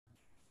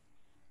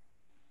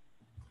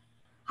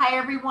Hi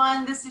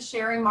everyone, this is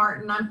Shari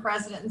Martin. I'm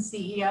President and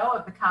CEO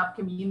of the Cobb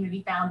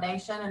Community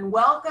Foundation, and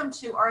welcome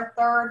to our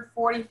third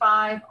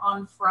 45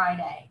 on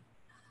Friday.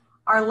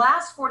 Our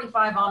last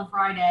 45 on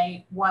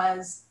Friday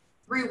was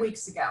 3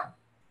 weeks ago,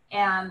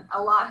 and a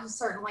lot has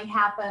certainly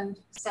happened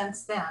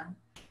since then.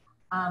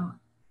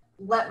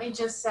 Let me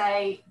just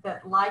say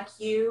that, like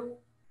you,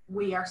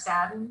 we are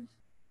saddened,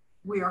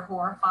 we are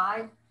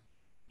horrified,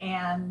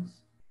 and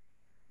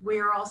we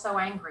are also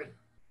angry.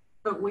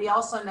 But we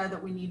also know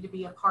that we need to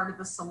be a part of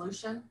the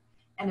solution.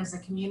 And as a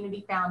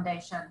community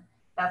foundation,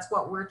 that's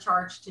what we're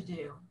charged to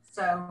do.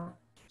 So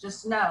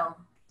just know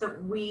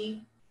that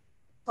we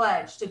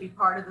pledge to be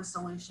part of the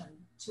solution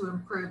to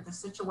improve the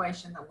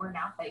situation that we're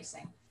now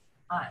facing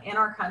in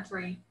our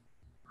country.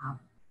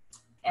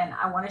 And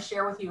I want to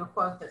share with you a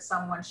quote that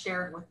someone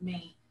shared with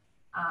me.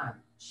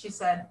 She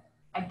said,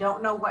 "I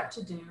don't know what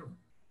to do.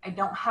 I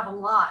don't have a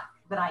lot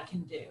that I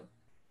can do.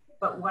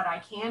 But what I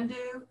can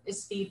do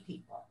is feed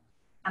people.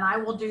 And I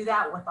will do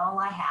that with all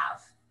I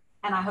have."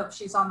 And I hope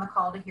she's on the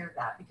call to hear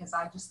that, because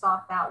I just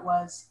thought that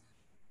was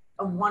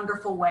a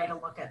wonderful way to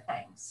look at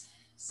things.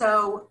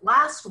 So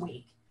last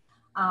week,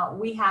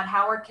 we had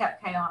Howard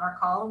Kepke on our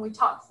call, and we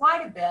talked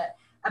quite a bit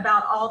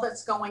about all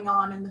that's going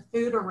on in the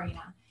food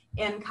arena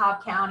in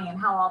Cobb County and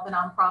how all the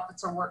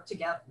nonprofits are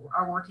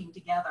working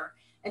together.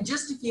 In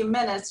just a few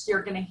minutes,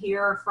 you're going to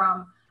hear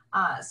from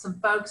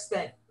some folks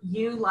that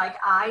you, like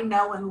I,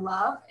 know and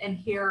love, and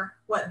hear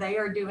what they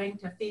are doing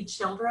to feed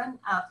children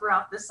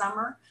throughout the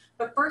summer.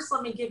 But first,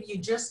 let me give you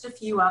just a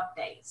few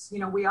updates. You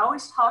know, we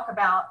always talk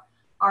about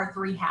our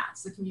three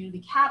hats: the community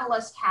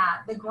catalyst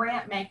hat, the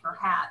grant maker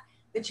hat,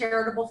 the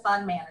charitable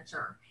fund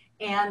manager.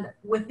 And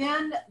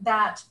within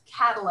that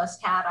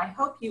catalyst hat, I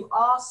hope you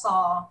all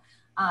saw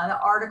the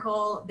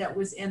article that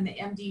was in the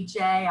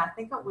MDJ. I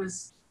think it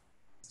was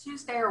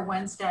Tuesday or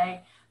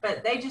Wednesday,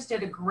 but they just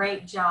did a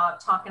great job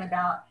talking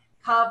about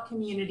Cobb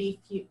Community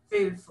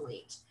Food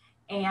Fleet.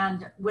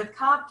 And with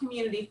Cobb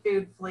Community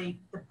Food Fleet,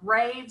 the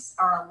Braves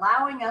are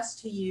allowing us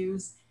to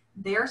use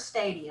their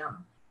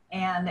stadium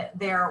and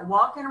their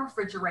walk-in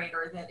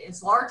refrigerator that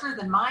is larger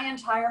than my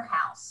entire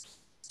house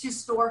to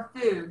store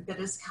food that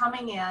is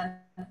coming in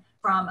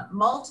from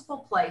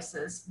multiple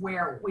places,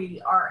 where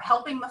we are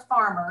helping the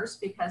farmers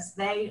because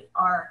they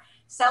are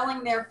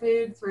selling their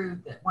food through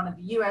one of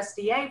the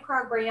USDA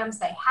programs.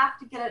 They have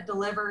to get it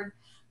delivered,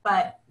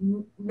 but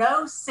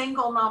no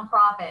single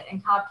nonprofit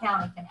in Cobb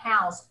County can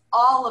house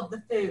all of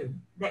the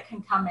food that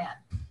can come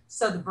in.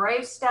 So the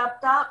Braves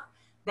stepped up.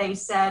 They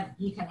said,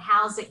 you can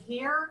house it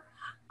here.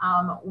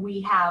 We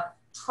have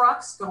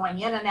trucks going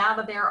in and out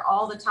of there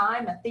all the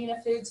time.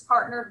 Athena Foods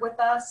partnered with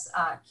us.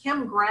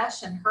 Kim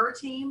Gresh and her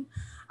team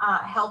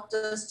helped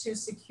us to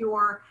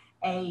secure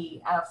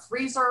a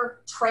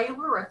freezer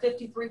trailer, a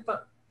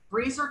 53-foot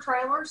freezer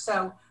trailer.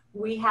 So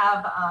we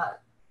have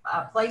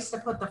a place to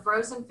put the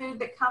frozen food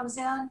that comes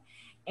in,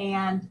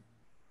 and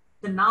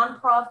the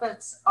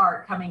nonprofits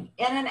are coming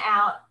in and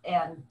out,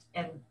 and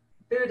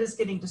food is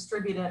getting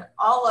distributed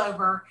all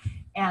over.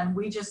 And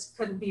we just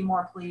couldn't be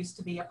more pleased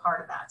to be a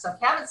part of that. So if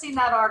you haven't seen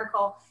that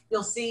article,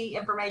 you'll see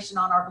information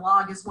on our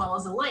blog, as well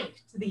as a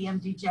link to the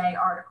MDJ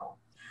article.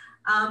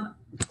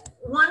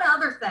 One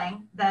other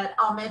thing that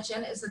I'll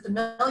mention is that the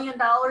 $1 million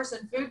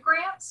in food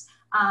grants,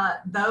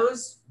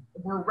 those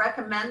were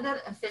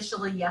recommended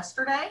officially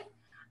yesterday,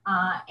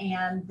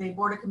 and the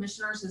Board of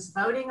Commissioners is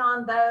voting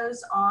on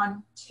those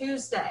on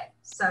Tuesday.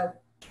 So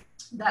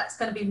that's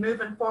going to be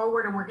moving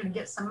forward, and we're going to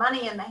get some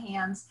money in the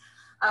hands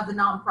of the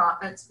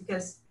nonprofits,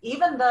 because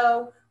even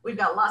though we've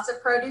got lots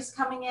of produce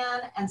coming in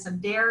and some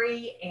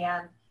dairy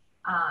and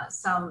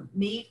some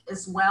meat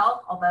as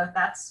well, although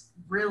that's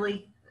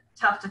really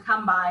tough to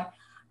come by,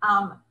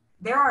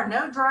 there are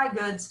no dry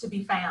goods to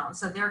be found,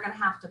 so they're going to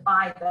have to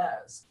buy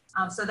those.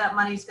 So that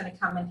money is going to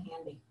come in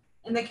handy.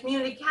 In the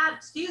community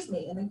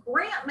in the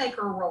grant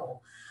maker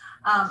role,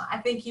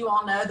 I think you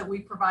all know that we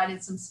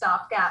provided some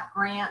stopgap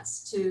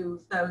grants to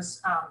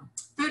those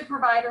food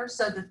providers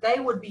so that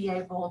they would be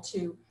able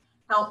to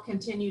help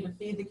continue to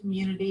feed the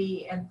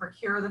community and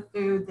procure the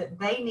food that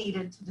they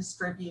needed to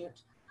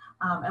distribute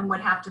and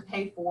would have to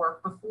pay for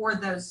before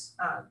those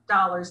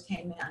dollars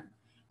came in.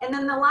 And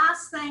then the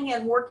last thing,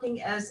 in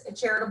working as a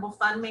charitable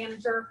fund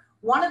manager,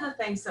 one of the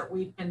things that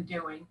we've been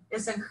doing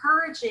is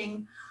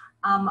encouraging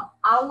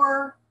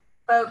our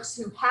folks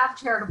who have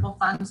charitable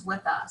funds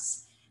with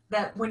us,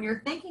 that when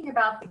you're thinking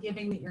about the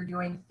giving that you're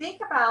doing,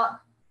 think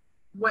about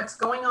what's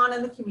going on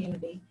in the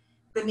community,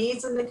 the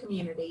needs in the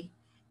community,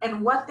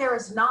 and what there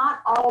is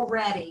not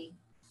already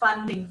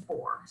funding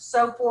for.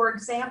 So for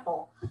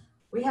example,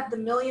 we have the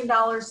 $1 million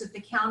that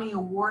the county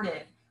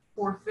awarded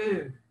for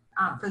food,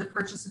 for the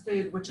purchase of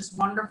food, which is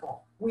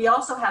wonderful. We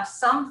also have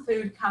some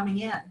food coming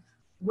in,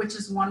 which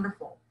is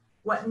wonderful.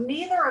 What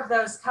neither of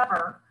those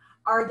cover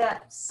are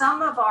that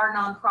some of our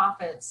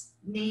nonprofits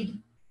need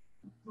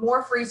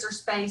more freezer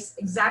space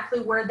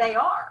exactly where they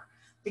are,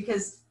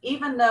 because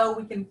even though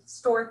we can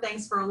store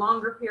things for a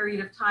longer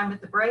period of time at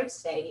the Braves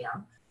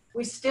Stadium,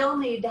 we still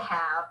need to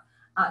have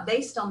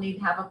they still need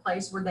to have a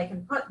place where they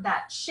can put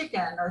that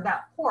chicken or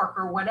that pork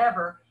or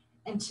whatever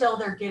until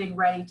they're getting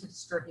ready to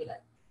distribute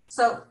it.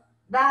 So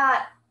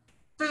that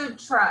food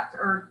truck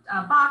or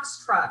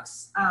box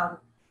trucks,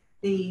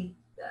 the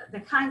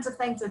kinds of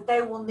things that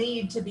they will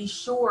need to be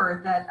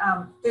sure that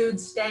food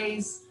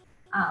stays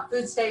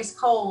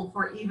cold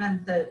for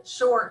even the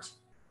short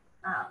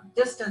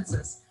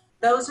distances.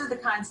 Those are the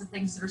kinds of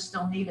things that are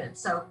still needed.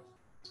 So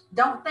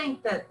don't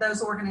think that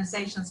those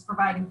organizations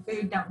providing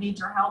food don't need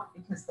your help,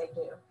 because they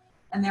do.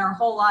 And there are a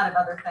whole lot of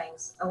other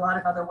things, a lot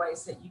of other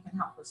ways that you can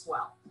help as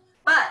well.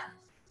 But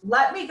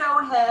let me go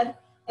ahead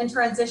and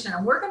transition.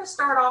 And we're going to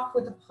start off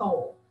with a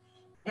poll.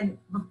 And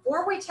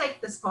before we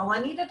take this poll, I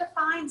need to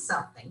define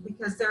something,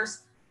 because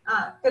there's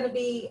going to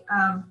be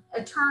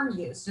a term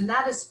used, and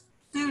that is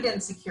food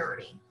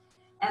insecurity.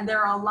 And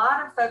there are a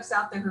lot of folks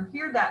out there who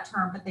hear that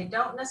term, but they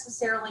don't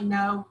necessarily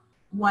know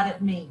what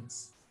it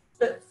means.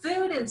 But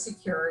food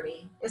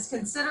insecurity is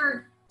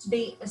considered to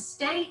be a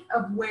state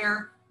of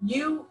where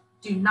you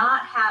do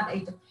not have a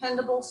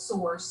dependable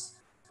source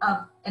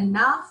of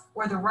enough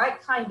or the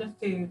right kind of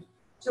food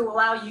to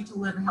allow you to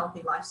live a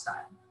healthy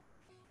lifestyle.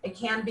 It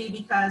can be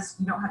because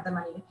you don't have the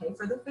money to pay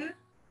for the food.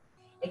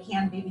 It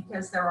can be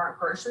because there aren't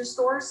grocery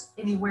stores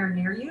anywhere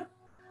near you.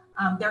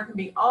 There can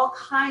be all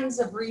kinds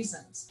of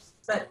reasons,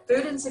 but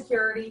food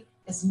insecurity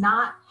is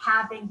not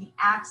having the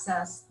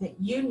access that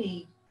you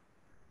need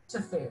to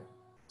food.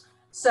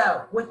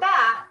 So with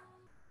that,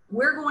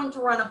 we're going to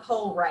run a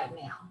poll right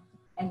now,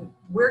 and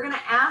we're going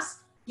to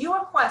ask you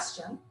a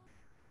question,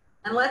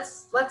 and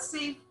let's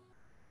see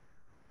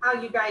how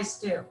you guys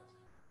do.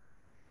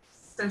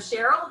 So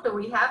Cheryl, do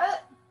we have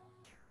it?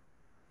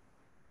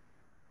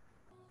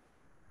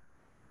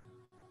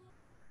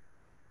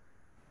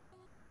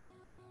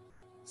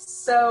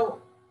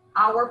 So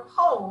our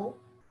poll,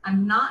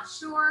 I'm not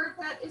sure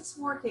that it's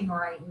working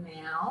right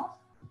now,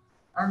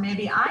 or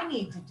maybe I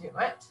need to do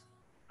it.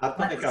 I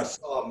think I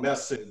saw a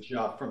message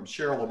from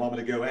Cheryl a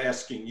moment ago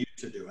asking you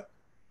to do it.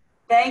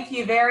 Thank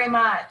you very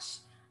much.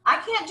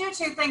 I can't do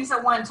two things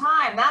at one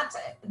time.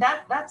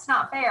 That's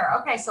not fair.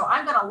 Okay, so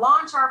I'm going to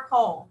launch our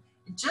poll.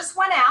 It just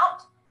went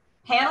out.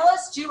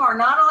 Panelists, you are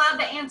not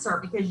allowed to answer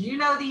because you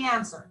know the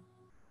answer.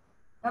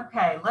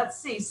 Okay, let's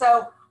see.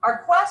 So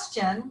our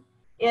question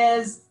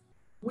is,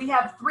 we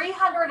have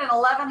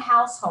 311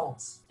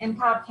 households in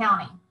Cobb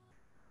County.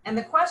 And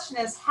the question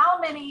is, how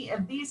many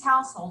of these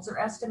households are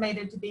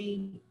estimated to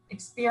be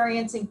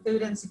experiencing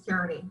food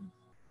insecurity?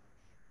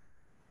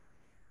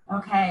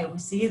 Okay, we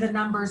see the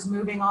numbers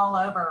moving all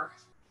over.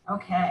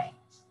 Okay,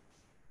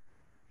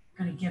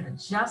 I'm gonna give it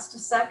just a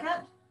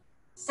second.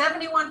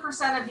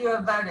 71% of you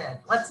have voted.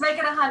 Let's make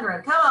it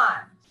 100, come on.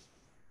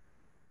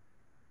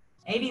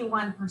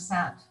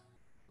 81%,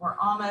 we're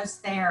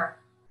almost there.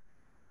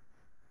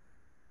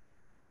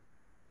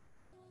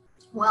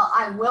 Well,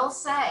 I will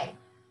say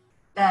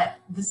that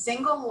the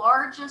single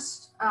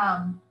largest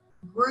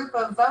group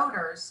of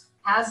voters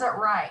has it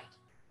right.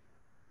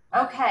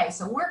 Okay,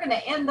 so we're going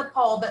to end the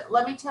poll, but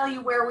let me tell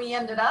you where we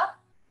ended up.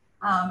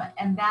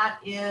 And that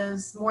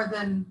is more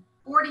than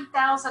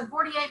 40,000.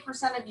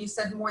 48% of you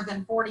said more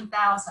than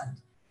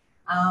 40,000.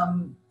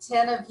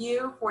 10 of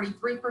you,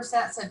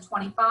 43% said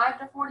 25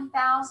 to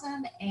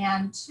 40,000,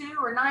 and 2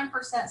 or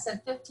 9%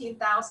 said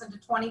 15,000 to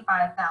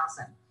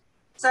 25,000.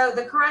 So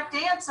the correct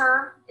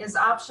answer is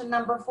option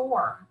number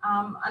 4.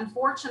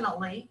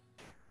 Unfortunately,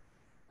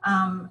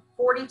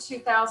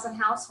 42,000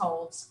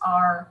 households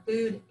are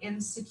food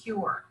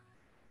insecure.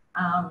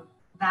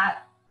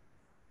 That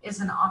is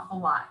an awful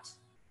lot.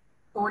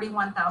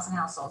 41,000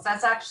 households.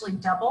 That's actually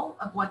double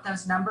of what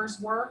those numbers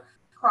were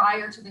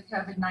prior to the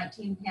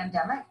COVID-19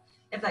 pandemic,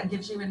 if that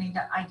gives you any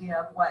idea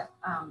of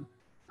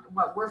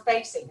what we're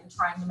facing and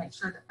trying to make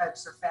sure that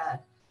folks are fed.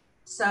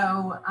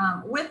 So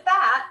with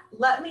that,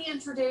 let me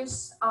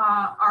introduce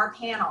our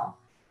panel.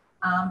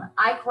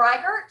 Ike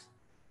Reighard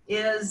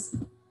is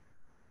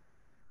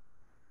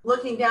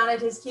looking down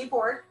at his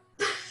keyboard.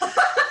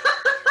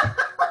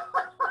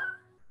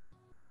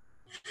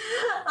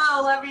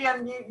 Oh, let me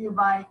unmute you,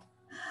 Mike.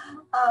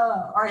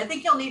 Or I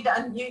think you'll need to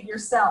unmute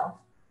yourself.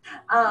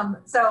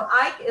 So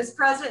Ike is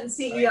president and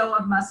CEO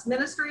of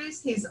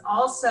Ministries. He's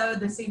also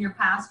the senior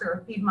pastor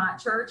of Piedmont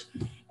Church,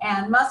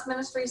 and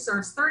Ministries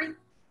serves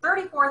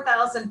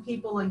 34,000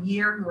 people a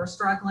year who are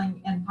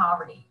struggling in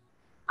poverty.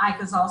 Ike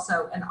is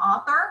also an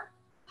author,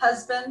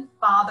 husband,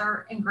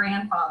 father, and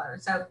grandfather.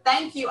 So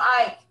thank you,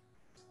 Ike.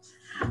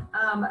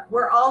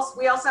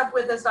 We also have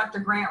with us Dr.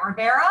 Grant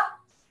Rivera.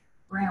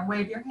 Grant,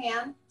 wave your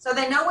hand so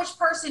they know which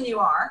person you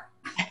are.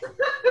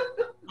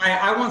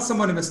 I want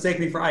someone to mistake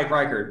me for Ike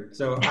Reighard.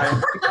 So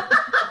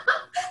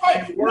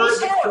hey,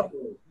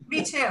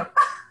 me too.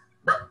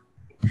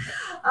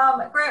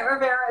 Grant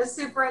Rivera is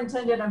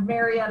superintendent of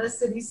Marietta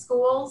City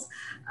Schools,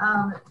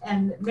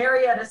 and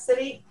Marietta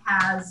City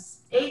has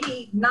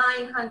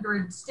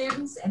 8,900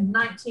 students and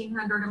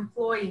 1,900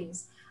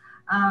 employees.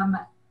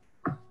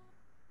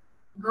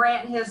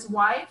 Grant and his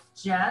wife,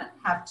 Jen,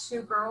 have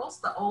 2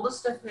 girls, the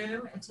oldest of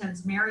whom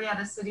attends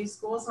Marietta City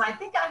Schools. And I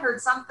think I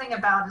heard something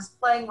about is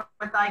playing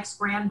with Ike's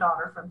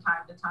granddaughter from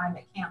time to time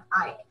at Camp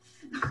Ike.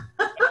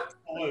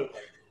 Absolutely.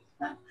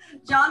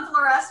 John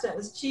Floresta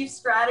is Chief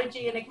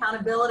Strategy and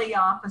Accountability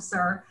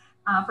Officer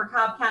for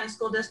Cobb County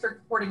School District,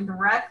 reporting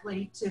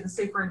directly to the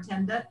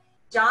superintendent.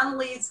 John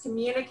leads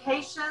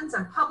communications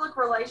and public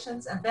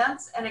relations,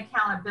 events and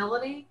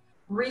accountability,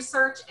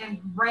 research and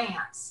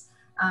grants.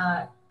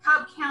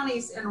 Cobb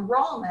County's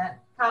enrollment,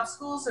 Cobb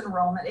Schools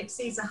enrollment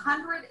exceeds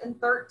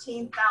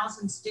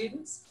 113,000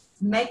 students,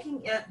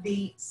 making it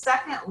the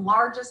 2nd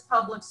largest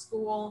public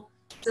school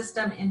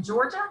system in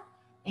Georgia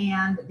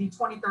and the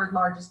 23rd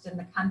largest in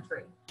the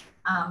country.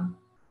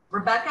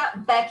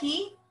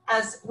 Becky,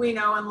 as we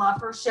know and love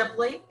her,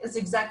 Shipley, is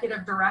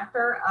Executive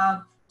Director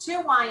of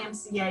 2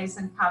 YMCAs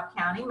in Cobb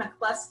County,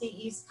 McCluskey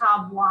East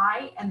Cobb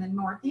Y and the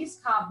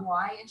Northeast Cobb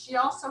Y, and she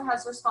also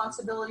has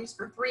responsibilities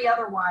for 3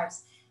 other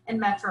Ys in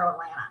Metro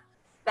Atlanta.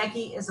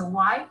 Becky is a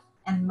wife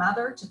and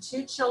mother to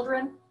 2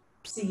 children,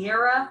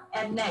 Sierra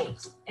and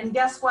Nate. And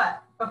guess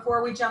what?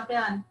 Before we jump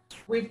in,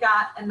 we've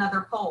got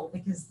another poll,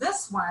 because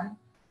this one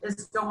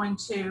is going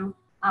to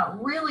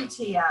really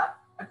tee up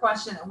a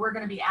question that we're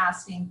going to be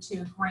asking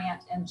to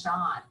Grant and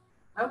John.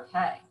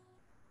 Okay.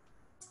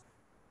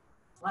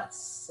 Let's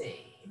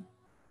see.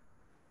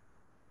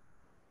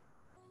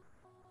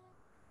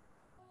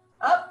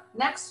 Oh,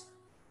 next.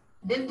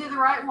 Didn't do the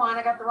right one.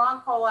 I got the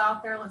wrong poll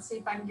out there. Let's see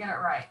if I can get it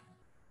right.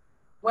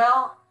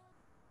 Well,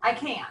 I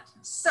can't.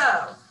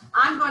 So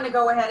I'm going to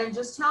go ahead and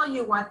just tell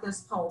you what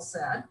this poll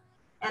said.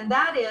 And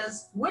that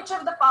is, which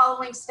of the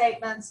following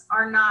statements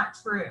are not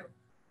true?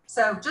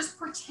 So just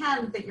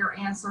pretend that you're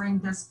answering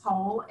this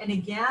poll. And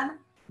again,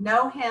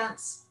 no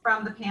hints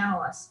from the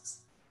panelists.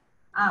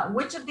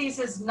 Which of these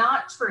is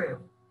not true?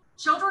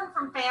 Children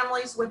from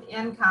families with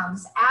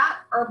incomes at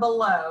or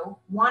below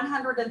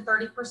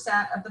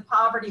 130% of the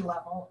poverty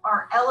level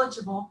are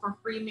eligible for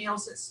free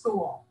meals at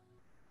school.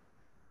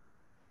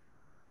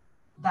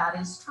 That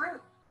is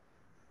true.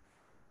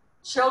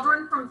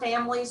 Children from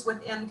families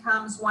with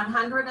incomes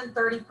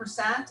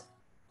 130%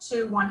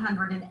 to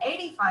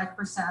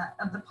 185%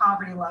 of the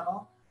poverty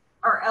level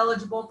are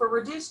eligible for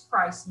reduced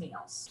price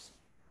meals.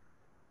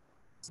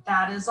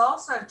 That is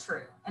also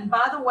true. And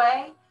by the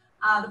way,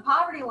 the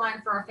poverty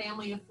line for a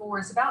family of 4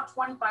 is about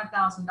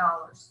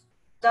 $25,000.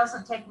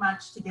 Doesn't take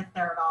much to get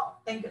there at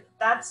all. Think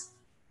that's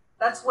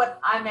what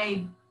I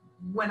made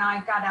when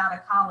I got out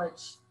of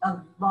college a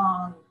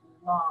long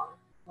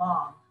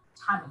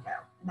time ago.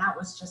 And that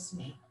was just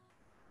me.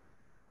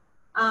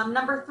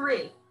 Number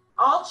 3,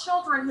 all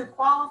children who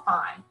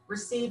qualify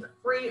receive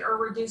free or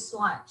reduced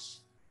lunch.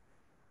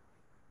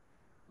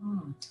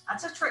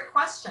 That's a trick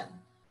question,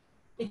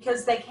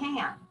 because they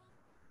can.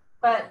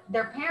 But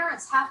their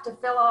parents have to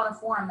fill out a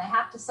form. They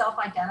have to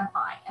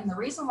self-identify. And the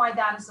reason why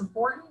that is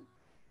important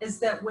is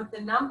that with the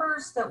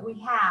numbers that we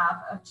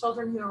have of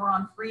children who are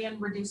on free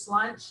and reduced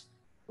lunch,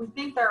 we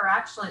think there are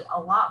actually a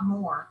lot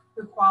more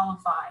who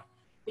qualify,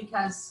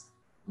 because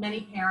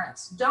many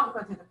parents don't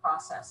go through the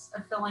process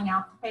of filling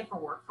out the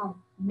paperwork for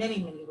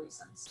many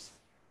reasons.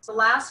 The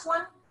last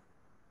one,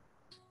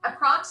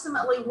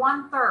 approximately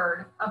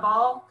 1/3 of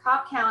all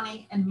Cobb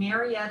County and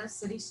Marietta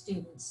City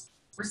students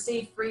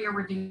receive free or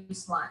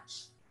reduced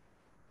lunch.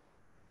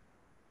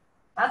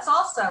 That's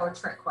also a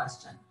trick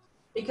question,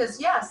 because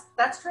yes,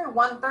 that's true,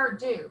 1/3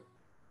 do,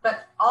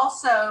 but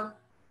also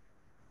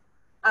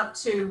up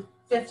to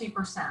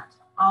 50%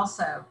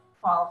 also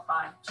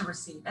qualify to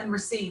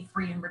receive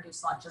free and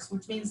reduced lunches,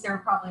 which means there are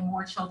probably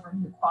more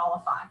children who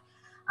qualify.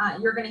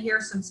 You're going to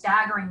hear some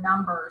staggering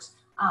numbers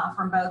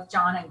from both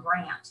John and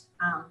Grant.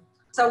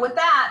 So with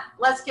that,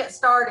 let's get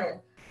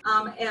started.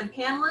 And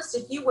panelists,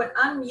 if you would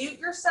unmute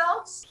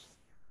yourselves,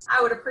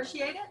 I would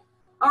appreciate it.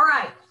 All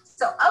right,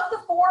 so of the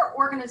 4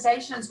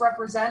 organizations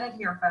represented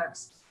here,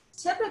 folks,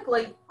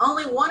 typically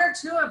only 1 or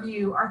 2 of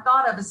you are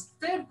thought of as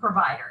food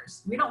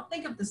providers. We don't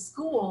think of the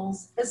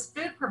schools as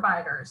food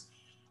providers.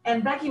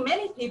 And Becky,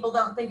 many people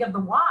don't think of the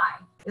Y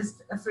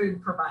as a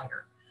food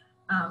provider.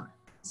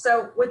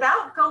 So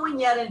without going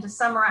yet into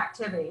summer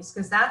activities,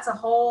 because that's a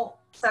whole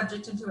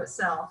subject into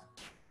itself,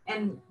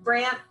 and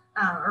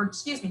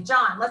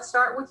John, let's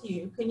start with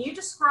you. Can you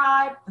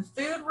describe the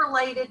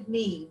food-related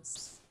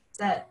needs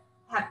that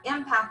have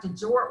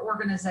impacted your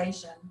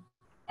organization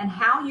and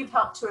how you've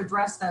helped to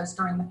address those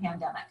during the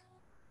pandemic?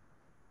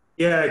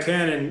 Yeah, I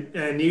can,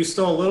 and you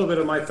stole a little bit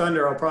of my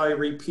thunder. I'll probably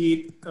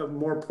repeat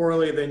more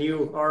poorly than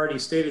you already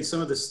stated some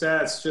of the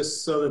stats,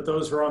 just so that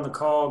those who are on the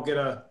call get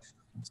a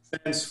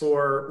sense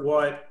for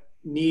what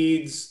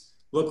needs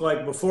look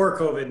like before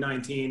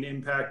COVID-19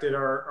 impacted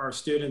our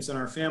students and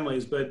our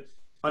families. But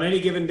on any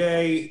given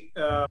day,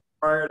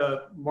 prior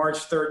to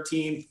March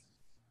 13th,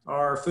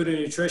 our food and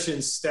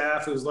nutrition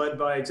staff, who's led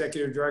by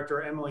Executive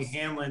Director Emily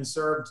Hanlon,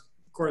 served,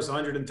 of course,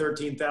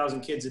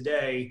 113,000 kids a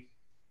day.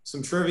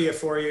 Some trivia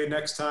for you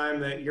next time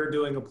that you're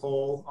doing a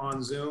poll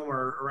on Zoom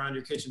or around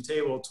your kitchen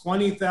table.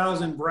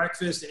 20,000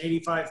 breakfasts and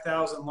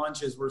 85,000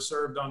 lunches were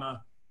served on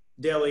a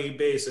daily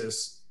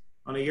basis.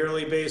 On a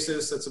yearly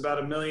basis, that's about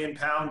 1 million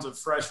pounds of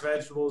fresh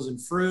vegetables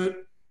and fruit,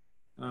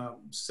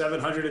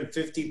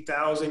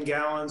 750,000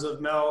 gallons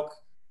of milk.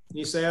 And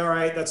you say, all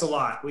right, that's a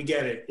lot. We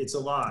get it. It's a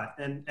lot.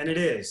 And it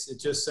is. It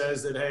just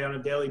says that, hey, on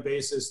a daily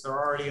basis, there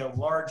are already a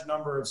large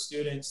number of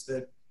students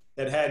that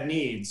had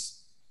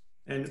needs.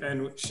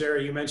 And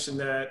Shari, you mentioned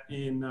that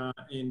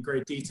in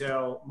great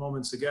detail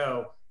moments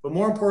ago. But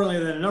more importantly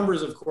than the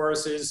numbers, of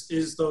course,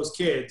 is those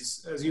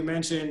kids. As you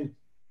mentioned,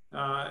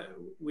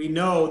 we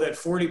know that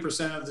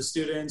 40% of the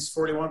students,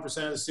 41%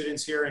 of the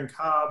students here in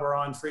Cobb are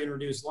on free and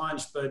reduced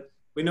lunch, but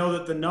we know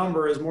that the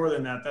number is more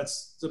than that.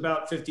 It's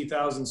about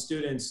 50,000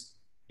 students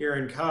here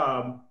in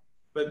Cobb.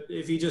 But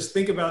if you just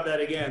think about that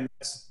again,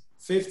 that's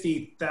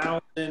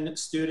 50,000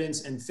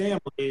 students and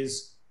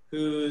families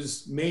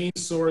whose main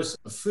source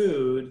of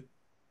food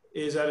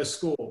is at a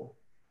school.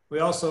 We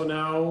also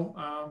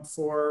know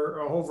for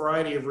a whole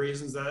variety of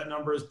reasons that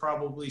number is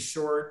probably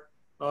short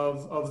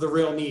of the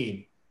real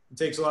need. It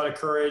takes a lot of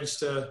courage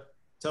to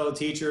tell a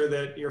teacher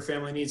that your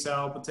family needs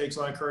help. It takes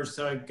a lot of courage to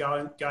tell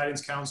a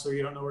guidance counselor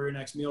you don't know where your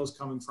next meal is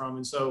coming from.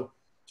 And so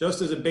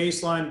just as a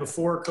baseline,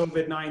 before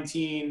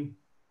COVID-19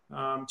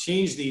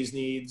 changed these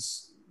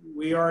needs,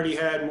 we already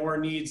had more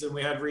needs than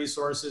we had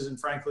resources. And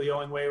frankly, the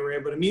only way we're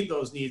able to meet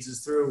those needs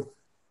is through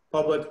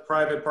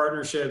public-private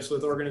partnerships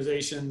with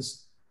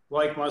organizations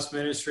like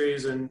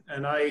Ministries and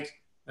Ike,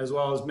 as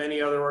well as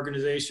many other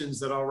organizations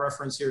that I'll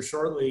reference here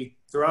shortly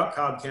throughout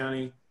Cobb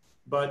County.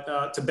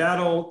 But to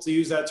battle, to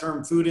use that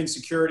term, food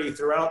insecurity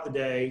throughout the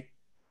day,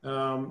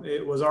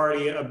 it was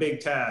already a big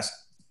task.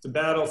 To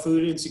battle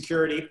food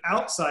insecurity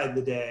outside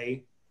the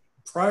day,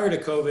 prior to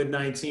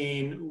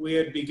COVID-19, we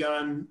had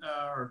begun,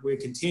 or we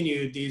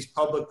continued these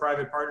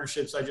public-private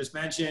partnerships I just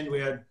mentioned. We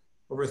had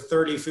over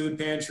 30 food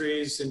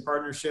pantries in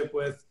partnership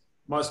with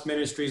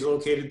Ministries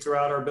located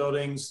throughout our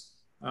buildings,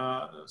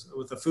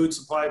 with the food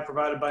supply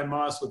provided by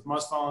with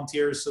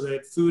volunteers, so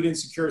that food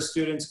insecure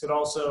students could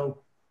also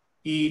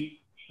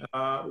eat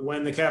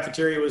when the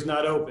cafeteria was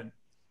not open.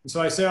 And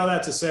so I say all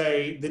that to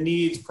say the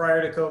needs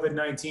prior to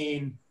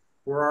COVID-19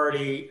 were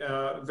already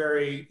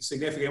very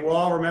significant. We'll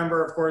all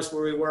remember, of course,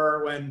 where we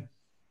were when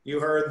you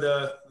heard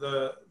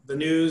the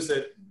news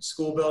that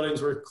school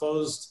buildings were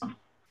closed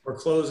or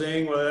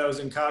closing, whether that was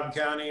in Cobb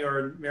County or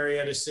in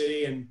Marietta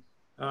City. And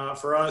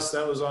for us,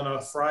 that was on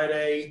a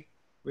Friday.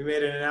 We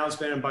made an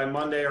announcement, and by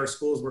Monday, our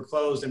schools were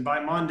closed. And by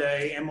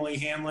Monday, Emily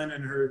Hanlon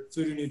and her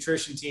food and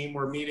nutrition team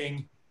were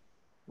meeting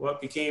what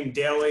became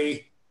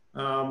daily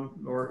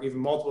or even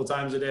multiple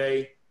times a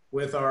day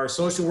with our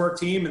social work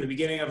team in the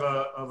beginning of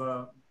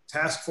a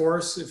task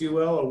force, if you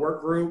will, a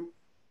work group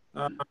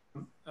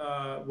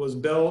was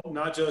built,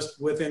 not just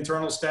with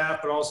internal staff,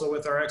 but also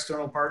with our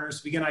external partners,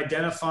 to begin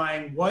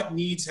identifying what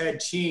needs had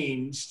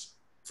changed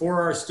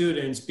for our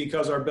students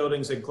because our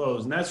buildings had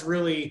closed. And that's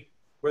really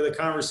where the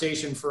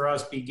conversation for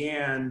us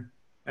began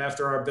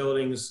after our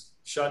buildings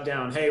shut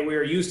down. Hey, we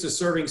are used to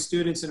serving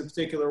students in a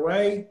particular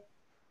way.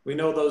 We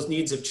know those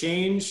needs have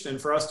changed, and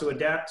for us to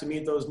adapt to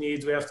meet those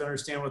needs, we have to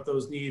understand what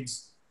those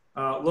needs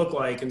look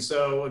like. And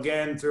so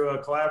again, through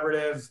a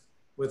collaborative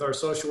with our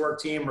social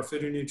work team, our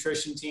food and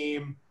nutrition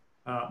team,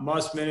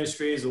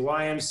 Ministries, the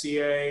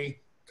YMCA,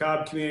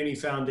 Cobb Community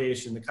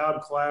Foundation, the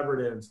Cobb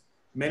Collaborative,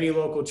 many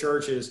local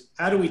churches,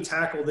 how do we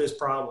tackle this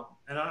problem?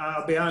 And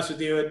I'll be honest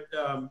with you,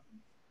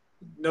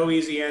 no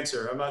easy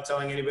answer. I'm not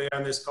telling anybody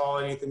on this call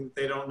anything that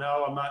they don't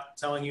know. I'm not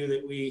telling you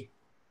that we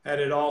had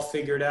it all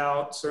figured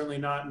out, certainly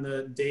not in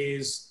the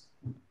days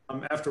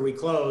after we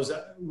closed.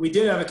 We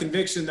did have a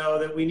conviction, though,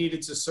 that we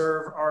needed to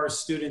serve our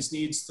students'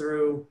 needs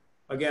through,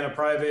 again, a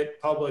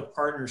private-public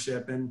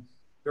partnership. And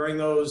during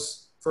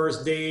those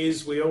first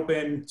days, we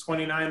opened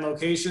 29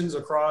 locations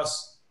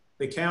across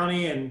the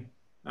county and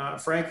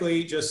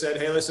frankly just said,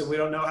 hey, listen, we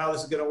don't know how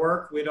this is going to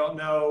work. We don't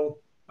know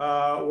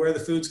where the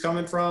food's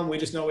coming from. We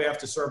just know we have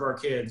to serve our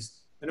kids.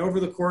 And over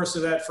the course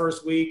of that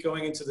first week,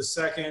 going into the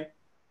second,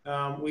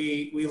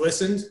 we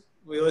listened.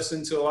 We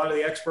listened to a lot of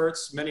the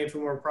experts, many of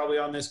whom are probably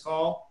on this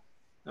call.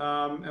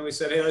 And we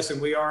said, hey, listen,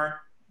 we aren't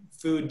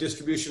food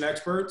distribution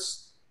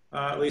experts,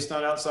 at least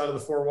not outside of the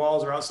four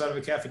walls or outside of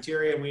a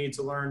cafeteria, and we need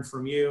to learn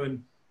from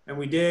you. And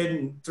we did,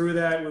 and through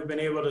that, we've been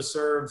able to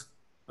serve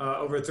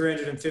over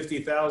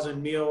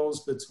 350,000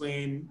 meals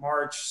between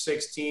March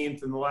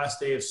 16th and the last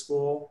day of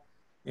school.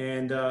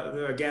 And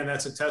again,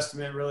 that's a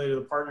testament really to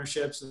the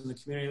partnerships and the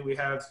community that we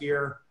have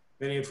here,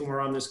 many of whom are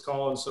on this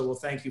call. And so we'll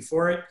thank you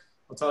for it.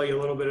 I'll tell you a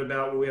little bit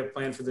about what we have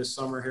planned for this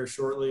summer here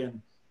shortly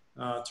and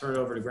turn it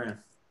over to Grant.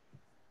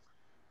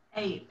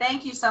 Hey,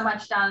 thank you so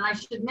much, John. And I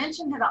should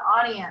mention to the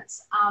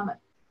audience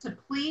to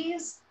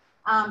please,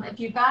 if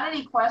you've got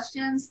any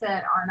questions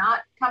that are not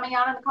coming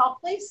out of the call,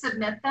 please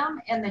submit them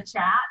in the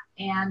chat,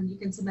 and you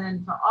can submit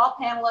them to all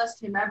panelists,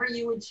 whomever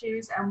you would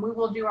choose, and we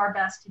will do our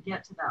best to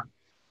get to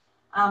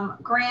them.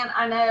 Grant,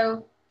 I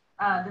know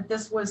that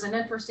this was an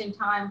interesting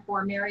time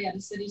for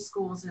Marietta City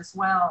Schools as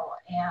well,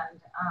 and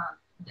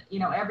you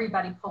know,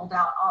 everybody pulled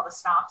out all the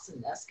stops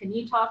in this. Can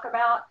you talk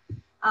about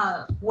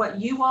what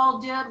you all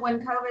did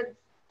when COVID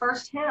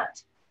first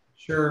hit?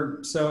 Sure.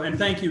 So, and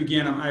thank you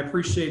again. I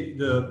appreciate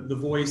the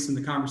voice and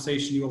the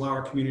conversation you allow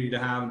our community to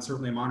have, and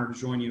certainly I'm honored to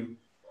join you.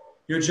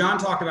 You know, John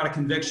talked about a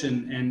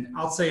conviction, and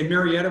I'll say in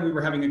Marietta, we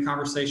were having a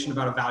conversation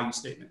about a value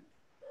statement.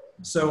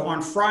 So on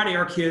Friday,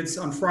 March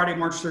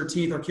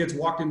 13th, our kids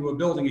walked into a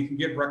building and could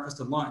get breakfast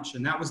and lunch,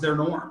 and that was their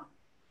norm.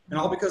 And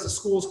all because the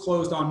schools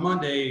closed on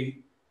Monday,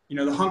 you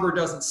know, the hunger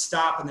doesn't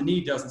stop and the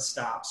need doesn't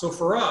stop. So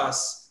for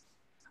us,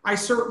 I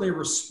certainly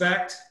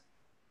respect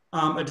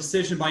a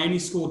decision by any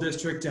school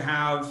district to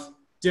have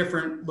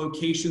different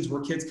locations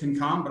where kids can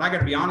come. But I got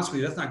to be honest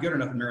with you, that's not good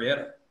enough in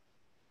Marietta.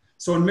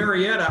 So in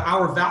Marietta,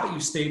 our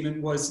value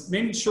statement was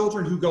many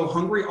children who go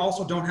hungry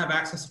also don't have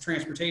access to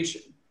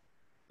transportation.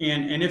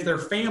 And if their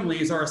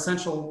families are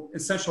essential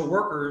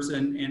workers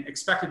and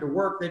expected to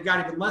work, they've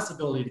got even less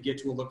ability to get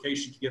to a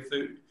location to get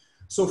food.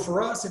 So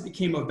for us, it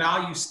became a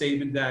value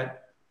statement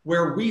that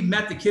where we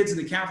met the kids in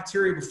the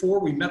cafeteria before,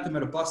 we met them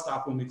at a bus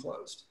stop when we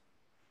closed.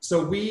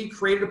 So we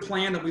created a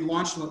plan that we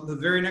launched the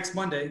very next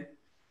Monday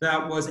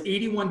that was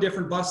 81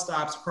 different bus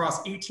stops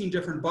across 18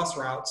 different bus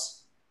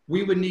routes.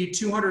 We would need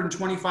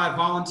 225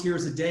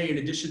 volunteers a day in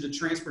addition to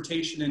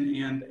transportation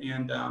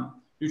and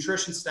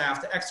nutrition staff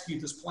to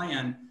execute this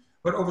plan.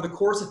 But over the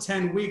course of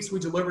 10 weeks, we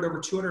delivered over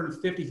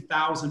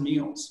 250,000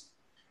 meals.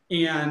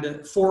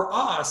 And for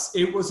us,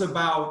 it was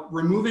about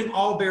removing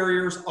all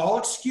barriers, all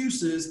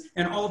excuses,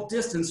 and all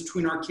distance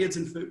between our kids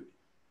and food.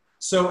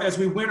 So as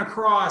we went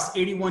across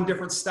 81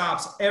 different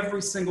stops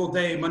every single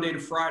day, Monday to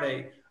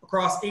Friday,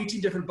 across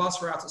 18 different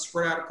bus routes that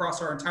spread out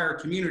across our entire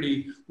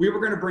community, we were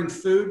going to bring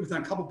food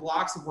within a couple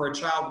blocks of where a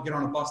child would get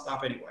on a bus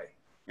stop anyway.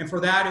 And for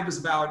that, it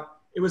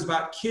was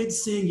about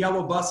kids seeing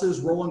yellow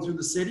buses rolling through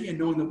the city and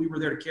knowing that we were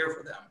there to care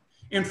for them.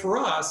 And for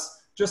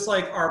us, just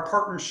like our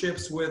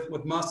partnerships with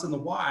MUST and the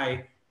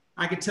Y,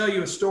 I could tell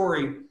you a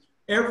story.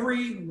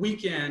 Every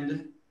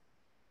weekend,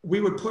 we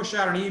would push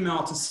out an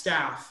email to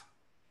staff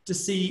to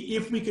see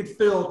if we could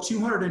fill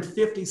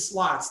 250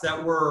 slots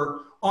that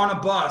were on a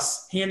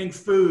bus, handing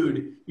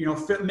food, you know,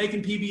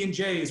 making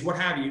PB&Js, what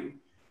have you.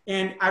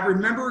 And I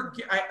remember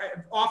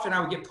often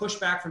I would get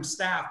pushback from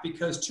staff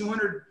because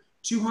 200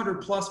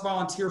 plus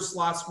volunteer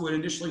slots would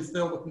initially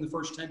fill within the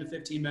first 10 to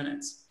 15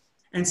 minutes.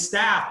 And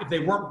staff, if they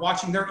weren't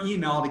watching their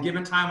email at a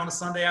given time on a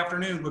Sunday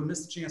afternoon, would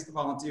miss the chance to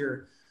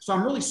volunteer. So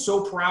I'm really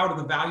so proud of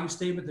the value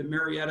statement that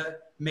Marietta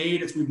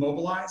made as we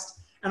mobilized.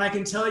 And I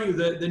can tell you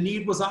that the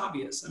need was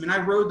obvious. I mean, I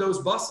rode those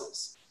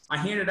buses. I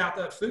handed out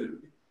that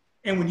food.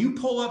 And when you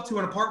pull up to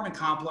an apartment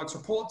complex or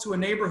pull up to a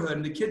neighborhood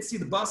and the kids see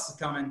the buses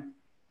coming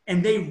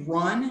and they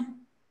run,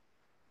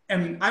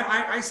 and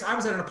I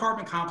was at an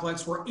apartment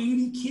complex where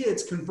 80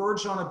 kids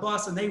converged on a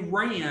bus and they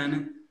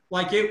ran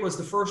like it was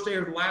the first day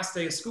or the last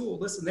day of school.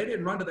 Listen, they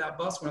didn't run to that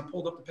bus when I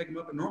pulled up to pick them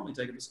up and normally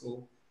take them to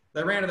school.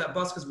 They ran to that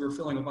bus because we were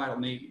filling a vital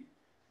need.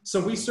 So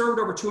we served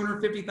over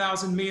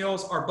 250,000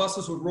 meals. Our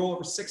buses would roll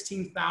over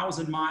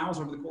 16,000 miles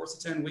over the course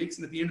of 10 weeks.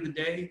 And at the end of the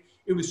day,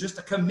 it was just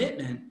a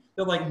commitment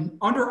that, like,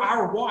 under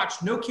our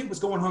watch, no kid was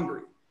going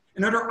hungry.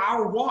 And under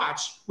our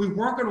watch, we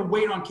weren't going to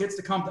wait on kids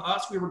to come to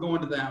us. We were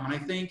going to them. And I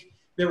think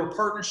there were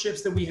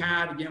partnerships that we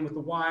had, again, with the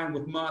Y and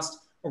with MUST,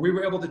 where we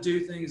were able to do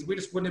things we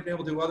just wouldn't have been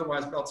able to do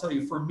otherwise. But I'll tell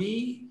you, for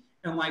me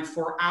and like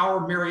for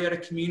our Marietta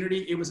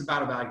community, it was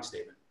about a value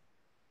statement.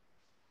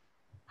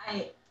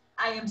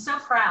 I am so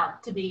proud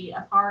to be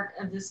a part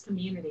of this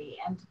community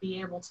and to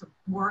be able to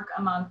work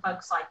among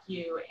folks like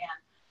you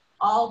and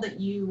all that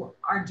you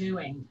are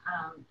doing.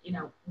 You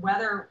know,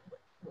 whether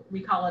we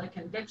call it a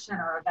conviction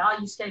or a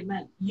value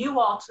statement, you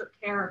all took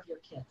care of your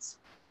kids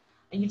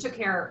and you took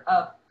care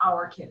of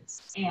our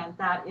kids. And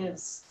that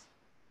is,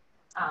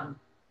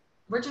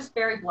 we're just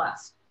very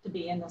blessed to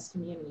be in this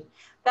community.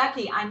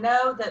 Becky, I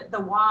know that the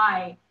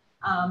Y,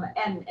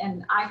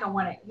 and I can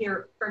want to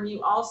hear from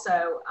you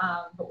also,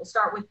 but we'll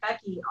start with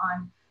Becky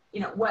on,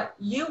 you know, what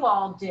you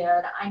all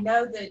did. I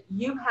know that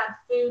you had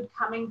food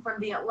coming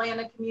from the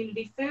Atlanta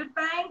Community Food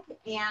Bank,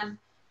 and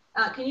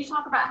can you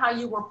talk about how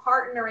you were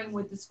partnering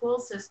with the school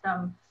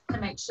system to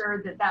make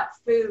sure that that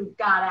food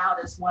got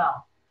out as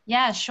well?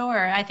 Yeah,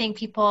 sure. I think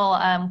people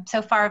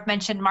so far have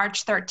mentioned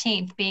March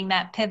 13th being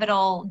that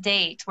pivotal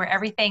date where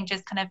everything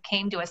just kind of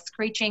came to a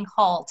screeching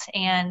halt,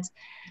 and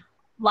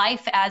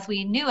life as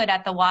we knew it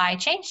at the Y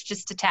changed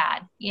just a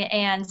tad.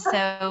 And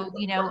so,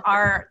 you know,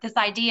 this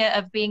idea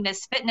of being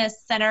this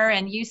fitness center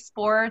and youth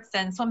sports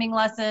and swimming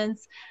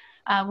lessons,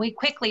 we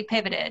quickly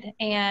pivoted.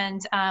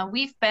 And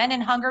we've been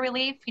in hunger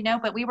relief, you know,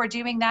 but we were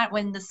doing that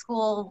when the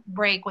school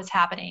break was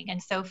happening.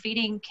 And so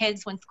feeding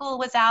kids when school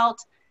was out,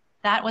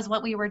 that was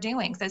what we were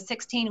doing. So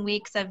 16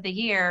 weeks of the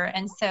year.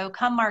 And so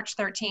come March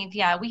 13th,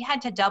 yeah, we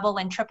had to double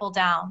and triple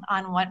down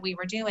on what we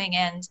were doing.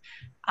 And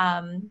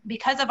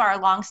because of our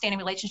longstanding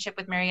relationship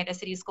with Marietta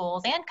City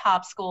Schools and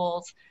Cobb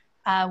Schools,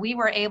 we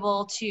were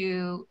able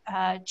to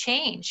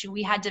change.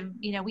 We had to,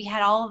 you know, we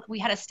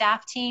had a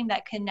staff team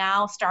that can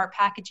now start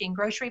packaging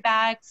grocery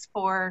bags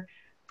for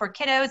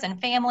kiddos and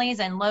families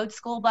and load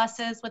school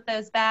buses with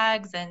those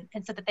bags and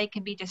so that they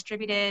can be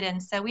distributed.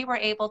 And so we were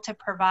able to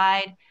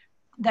provide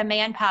the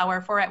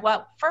manpower for it.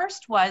 What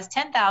first was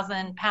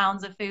 10,000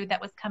 pounds of food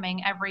that was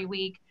coming every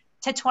week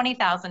to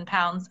 20,000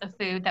 pounds of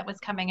food that was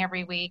coming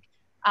every week,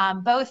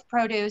 both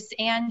produce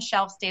and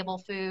shelf-stable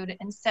food.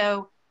 And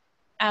so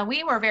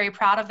we were very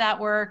proud of that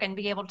work and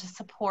be able to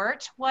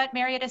support what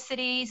Marietta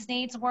City's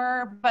needs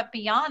were. But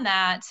beyond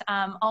that,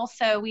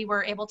 also we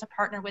were able to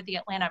partner with the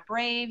Atlanta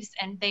Braves,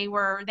 and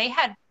they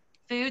had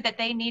food that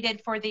they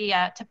needed for the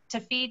to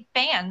feed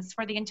fans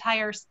for the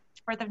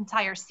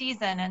entire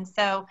season. And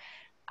so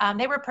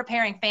they were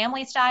preparing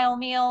family style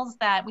meals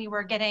that we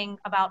were getting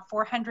about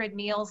 400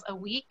 meals a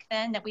week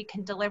then that we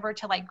can deliver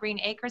to like Green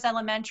Acres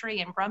Elementary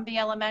and Brumby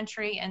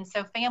Elementary. And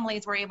so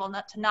families were able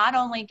to not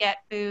only get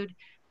food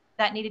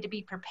that needed to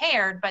be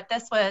prepared, but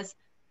this was,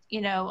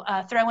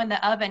 throw in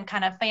the oven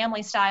kind of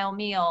family style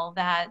meal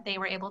that they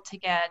were able to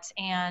get.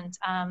 And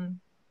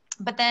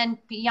but then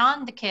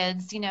beyond the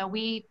kids,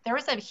 there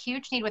was a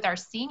huge need with our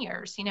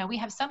seniors. We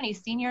have so many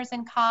seniors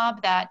in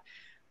Cobb that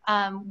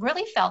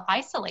really felt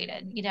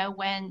isolated,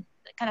 when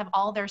kind of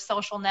all their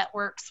social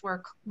networks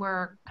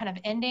were kind of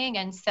ending.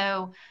 And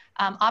so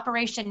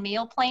Operation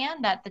Meal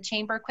Plan that the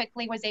chamber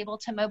quickly was able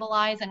to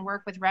mobilize and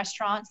work with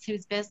restaurants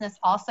whose business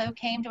also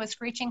came to a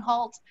screeching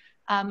halt.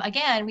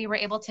 Again, we were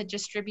able to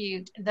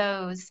distribute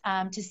those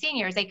to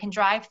seniors. They can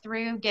drive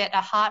through, get a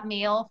hot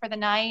meal for the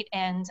night,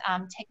 and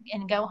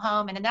go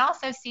home, and then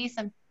also see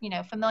some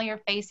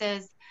familiar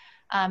faces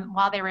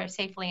while they were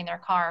safely in their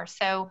car.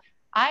 So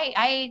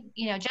I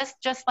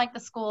just like the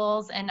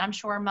schools, and I'm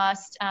sure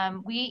must,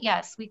 we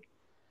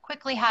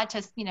quickly had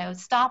to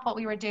stop what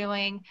we were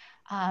doing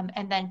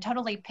and then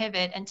totally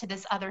pivot into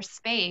this other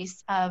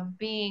space of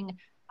being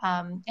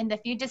in the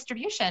food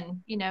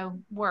distribution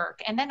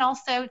work, and then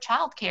also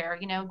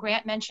childcare.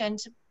 Grant mentioned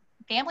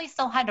families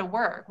still had to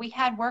work. We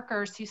had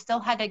workers who still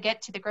had to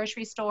get to the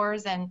grocery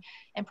stores and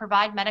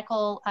provide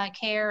medical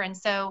care. And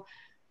so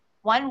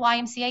one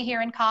YMCA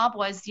here in Cobb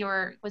was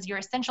your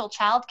essential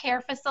child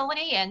care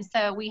facility. And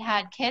so we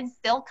had kids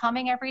still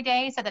coming every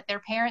day so that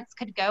their parents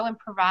could go and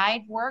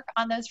provide work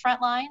on those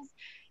front lines.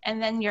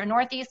 And then your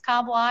Northeast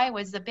Cobb Y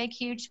was the big,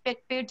 huge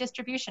food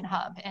distribution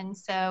hub. And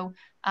so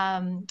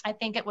I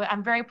think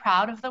I'm very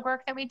proud of the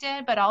work that we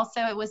did, but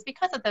also it was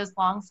because of those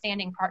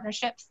long-standing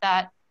partnerships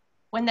that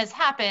when this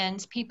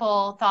happened,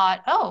 people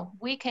thought, oh,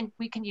 we can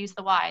use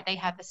the Y. They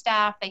have the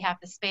staff, they have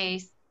the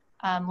space.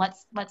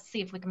 Let's see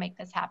if we can make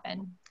this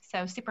happen.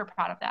 So super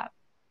proud of that.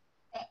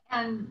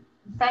 And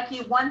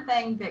Becky, one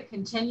thing that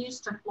continues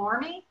to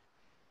floor me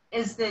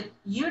is that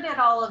you did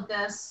all of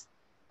this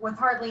with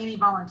hardly any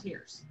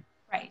volunteers.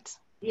 Right.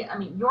 Yeah, I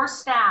mean, your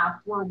staff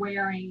were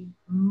wearing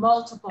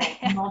multiple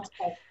Yes,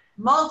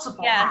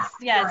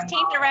 hats.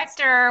 Team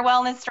director,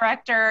 wellness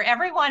director,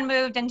 everyone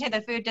moved into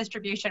the food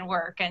distribution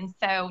work. And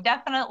so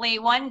definitely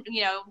one,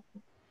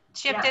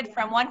 shifted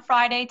from one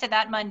Friday to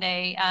that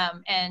Monday,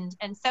 and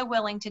so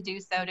willing to do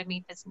so to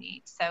meet this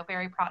need. So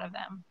very proud of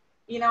them.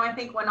 I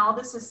think when all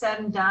this is said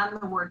and done,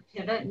 the word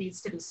pivot needs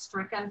to be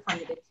stricken from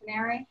the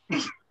dictionary.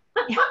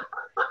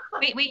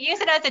 We use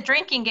it as a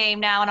drinking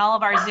game now in all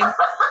of our Zoom.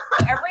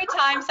 Every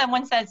time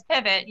someone says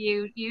pivot,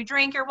 you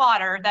drink your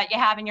water that you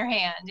have in your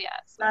hand.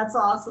 Yes. That's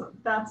awesome.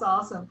 That's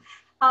awesome.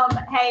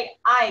 Hey,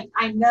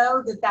 I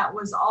know that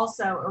was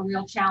also a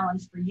real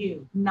challenge for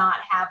you, not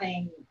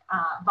having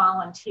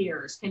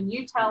volunteers. Can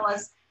you tell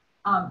us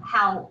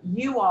how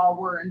you all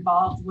were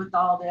involved with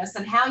all this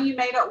and how you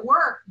made it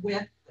work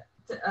with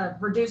a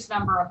reduced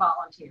number of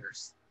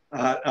volunteers?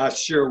 I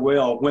sure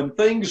will. When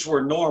things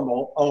were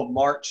normal on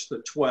March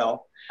the 12th,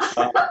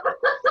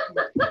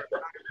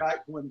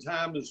 back when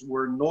times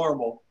were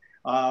normal,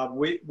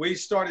 we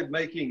started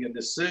making a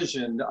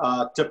decision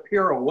to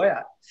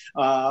pirouette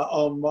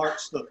on March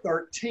the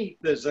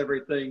 13th as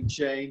everything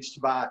changed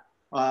by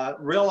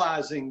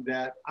realizing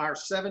that our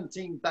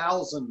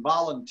 17,000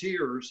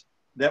 volunteers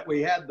that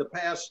we had the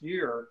past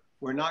year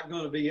were not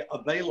going to be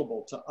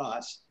available to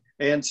us.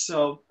 And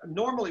so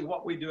normally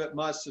what we do at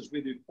MUST is we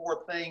do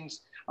four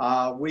things.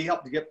 We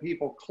help to get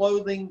people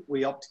clothing,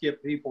 we help to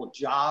get people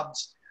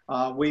jobs,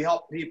 we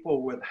help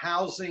people with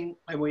housing,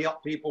 and we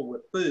help people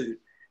with food.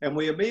 And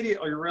we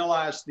immediately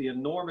realized the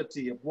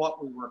enormity of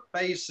what we were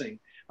facing,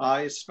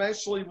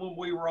 especially when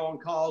we were on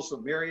calls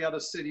with Marietta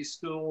City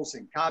schools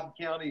and Cobb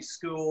County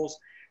schools.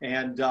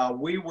 And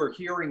we were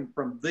hearing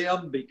from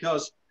them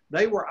because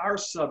they were our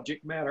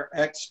subject matter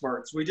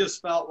experts. We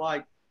just felt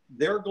like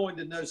they're going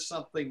to know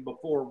something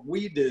before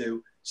we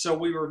do. So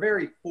we were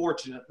very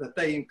fortunate that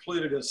they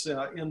included us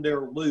in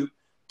their loop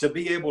to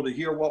be able to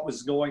hear what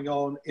was going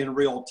on in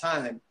real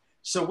time.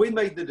 So we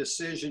made the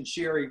decision,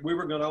 Shari, we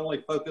were going to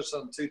only focus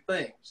on two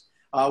things.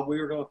 We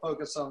were going to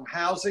focus on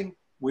housing.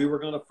 We were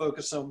going to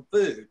focus on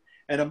food.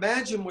 And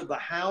imagine with the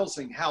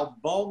housing, how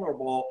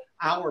vulnerable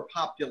our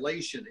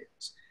population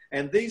is.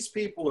 And these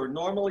people are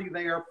normally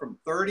there from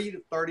 30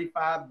 to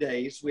 35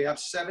 days. We have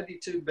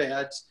 72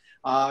 beds.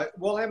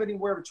 We'll have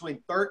anywhere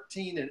between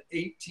 13 and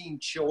 18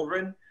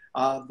 children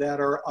that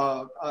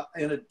are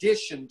in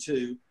addition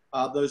to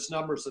those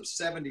numbers of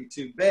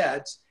 72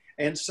 beds.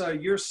 And so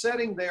you're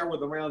sitting there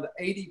with around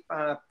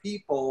 85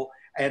 people,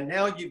 and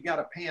now you've got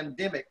a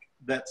pandemic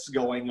that's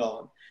going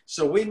on.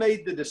 So we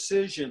made the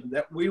decision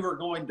that we were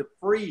going to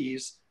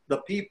freeze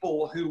the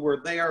people who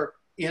were there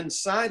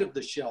inside of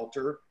the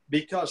shelter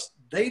because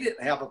they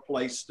didn't have a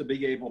place to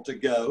be able to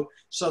go.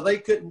 So they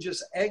couldn't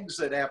just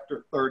exit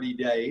after 30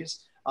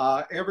 days.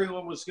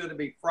 Everyone was going to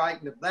be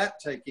frightened of that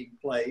taking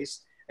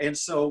place. And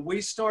so we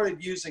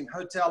started using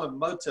hotel and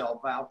motel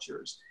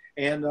vouchers.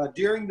 And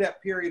during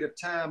that period of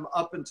time,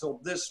 up until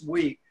this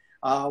week,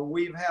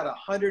 we've had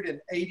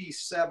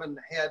 187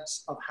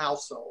 heads of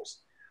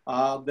households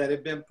that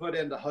have been put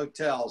into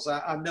hotels.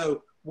 I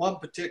know one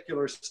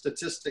particular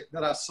statistic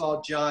that I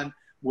saw, John,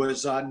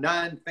 was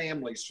 9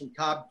 families from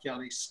Cobb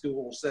County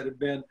schools that have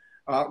been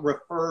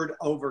referred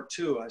over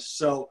to us.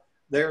 So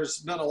there's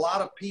been a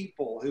lot of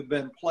people who've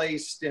been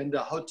placed into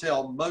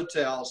hotel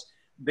motels.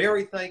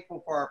 Very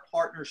thankful for our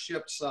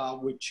partnerships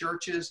with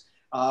churches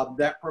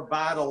that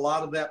provide a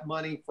lot of that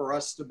money for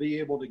us to be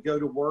able to go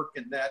to work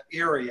in that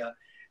area.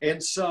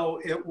 And so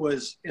it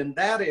was in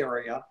that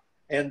area,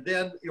 and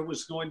then it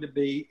was going to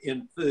be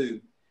in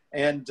food.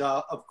 And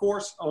of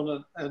course,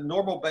 on a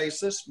normal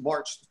basis,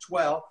 March the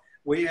 12th,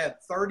 we had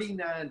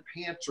 39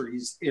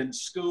 pantries in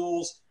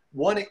schools,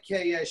 1 at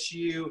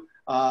KSU,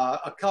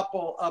 a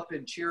couple up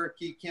in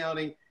Cherokee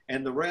County,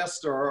 and the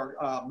rest are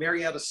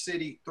Marietta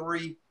City,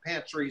 3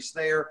 pantries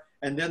there,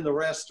 and then the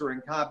rest are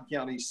in Cobb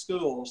County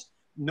schools.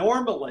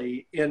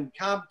 Normally, in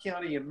Cobb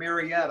County and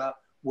Marietta,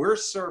 we're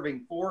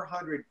serving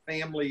 400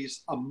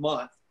 families a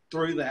month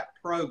through that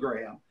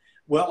program.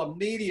 Well,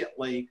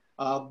 immediately,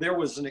 there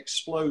was an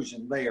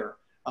explosion there.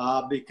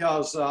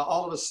 Because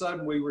all of a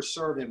sudden we were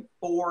serving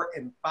 4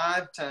 and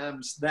 5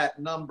 times that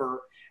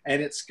number, and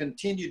it's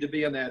continued to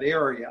be in that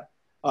area.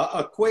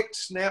 A quick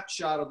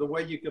snapshot of the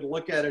way you could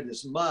look at it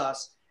as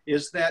must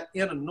is that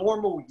in a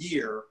normal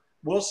year,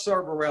 we'll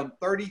serve around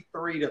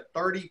 33 to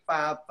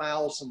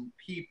 35,000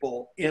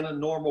 people in a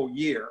normal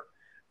year.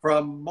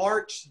 From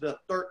March the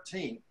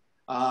 13th,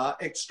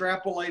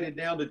 extrapolated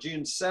down to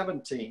June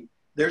 17th,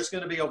 there's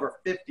going to be over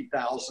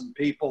 50,000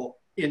 people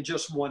in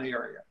just one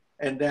area,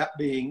 and that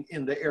being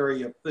in the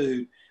area of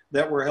food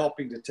that we're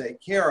helping to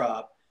take care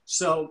of.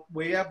 So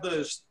we have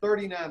those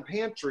 39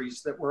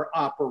 pantries that we're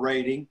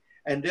operating,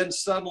 and then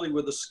suddenly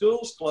with the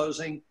schools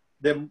closing,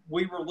 then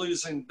we were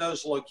losing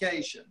those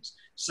locations.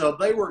 So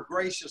they were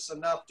gracious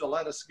enough to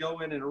let us go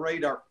in and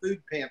raid our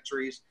food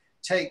pantries,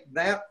 take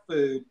that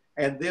food,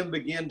 and then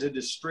begin to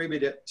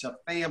distribute it to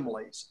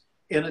families.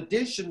 In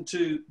addition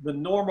to the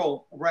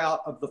normal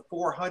route of the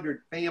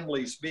 400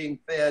 families being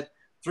fed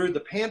through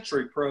the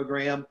pantry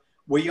program,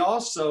 we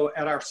also,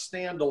 at our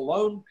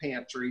standalone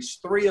pantries,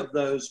 3 of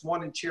those,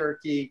 1 in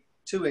Cherokee,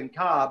 2 in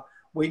Cobb,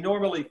 we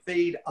normally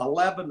feed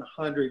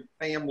 1,100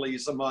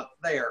 families a month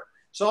there.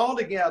 So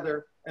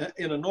altogether,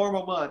 in a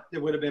normal month,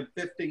 there would have been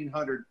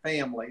 1,500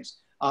 families.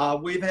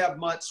 We've had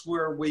months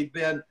where we've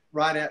been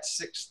right at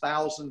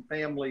 6,000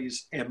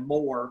 families and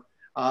more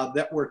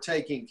that we're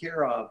taking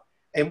care of.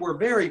 And we're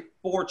very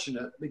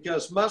fortunate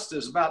because Must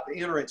is about to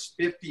enter its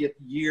 50th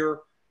year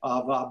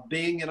of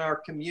being in our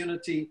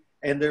community.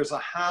 And there's a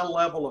high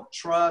level of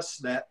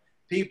trust that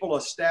people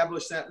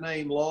established that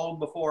name long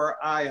before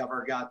I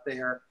ever got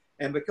there.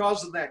 And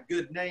because of that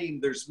good name,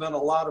 there's been a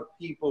lot of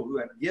people who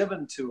have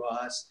given to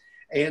us.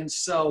 And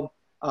so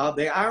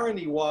the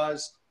irony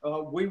was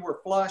we were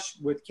flush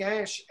with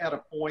cash at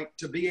a point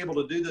to be able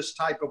to do this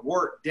type of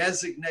work,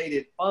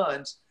 designated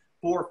funds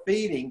for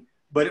feeding,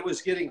 but it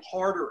was getting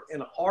harder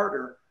and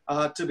harder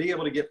to be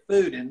able to get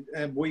food.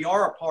 And we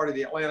are a part of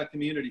the Atlanta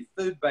Community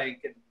Food Bank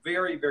and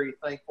very, very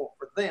thankful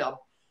for them.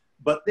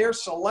 But their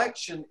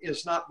selection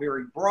is not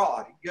very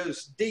broad. It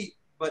goes deep,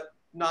 but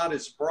not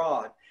as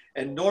broad.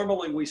 And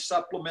normally we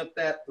supplement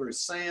that through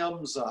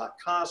Sam's,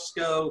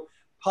 Costco,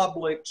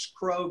 Publix,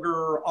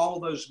 Kroger, all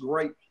of those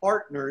great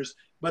partners,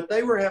 but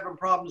they were having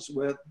problems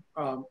with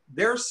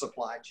their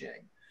supply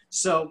chain.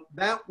 So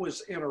that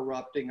was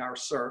interrupting our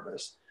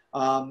service.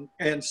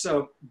 And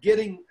so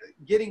getting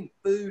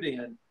food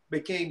in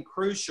became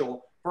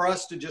crucial for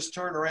us to just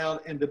turn around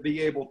and to be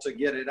able to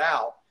get it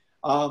out.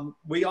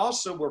 We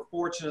also were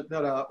fortunate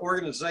that an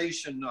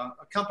organization,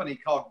 a company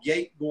called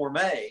Gate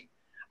Gourmet,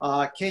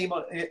 came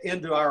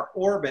into our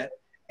orbit,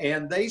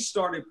 and they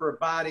started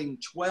providing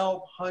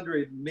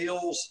 1,200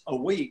 meals a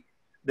week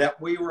that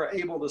we were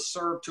able to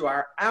serve to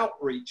our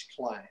outreach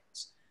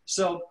clients.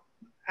 So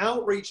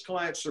outreach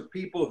clients are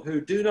people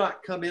who do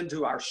not come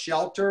into our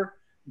shelter.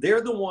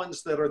 They're the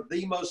ones that are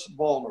the most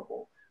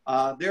vulnerable.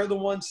 They're the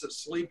ones that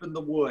sleep in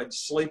the woods,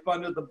 sleep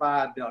under the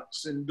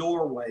viaducts, in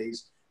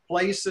doorways,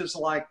 places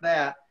like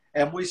that.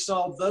 And we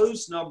saw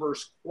those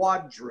numbers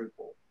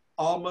quadruple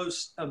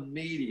almost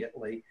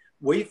immediately.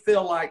 We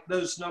feel like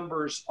those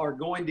numbers are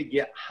going to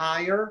get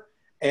higher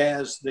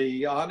as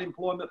the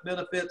unemployment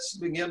benefits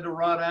begin to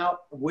run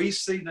out. We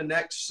see the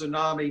next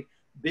tsunami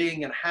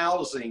being in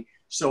housing.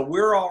 So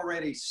we're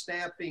already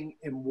staffing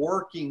and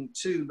working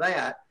to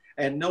that,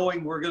 and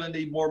knowing we're going to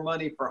need more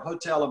money for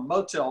hotel and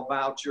motel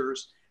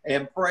vouchers,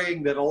 and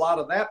praying that a lot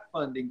of that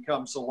funding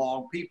comes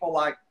along. People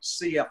like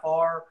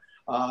CFR,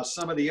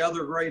 some of the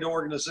other great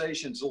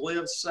organizations,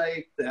 Live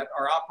Safe, that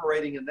are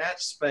operating in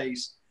that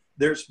space.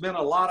 There's been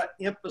a lot of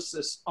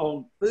emphasis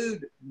on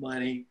food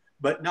money,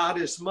 but not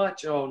as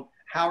much on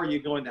how are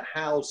you going to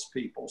house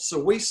people.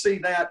 So we see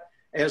that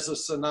as a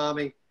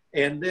tsunami.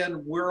 And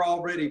then we're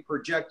already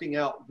projecting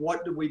out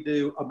what do we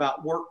do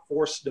about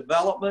workforce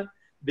development,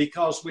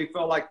 because we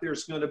feel like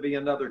there's going to be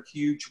another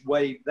huge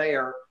wave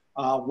there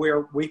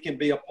where we can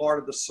be a part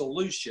of the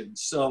solution.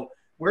 So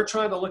we're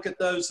trying to look at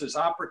those as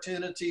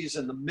opportunities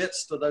in the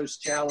midst of those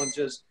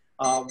challenges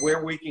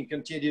where we can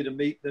continue to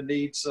meet the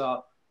needs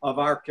of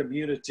our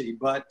community.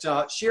 But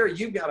Shari,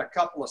 you've got a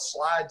couple of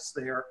slides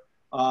there.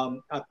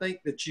 I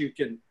think that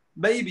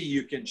maybe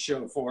you can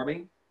show for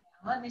me.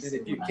 Let me see.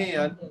 And if you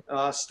can,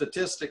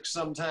 statistics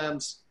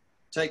sometimes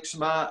takes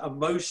my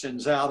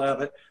emotions out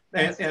of it.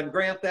 And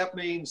Grant, that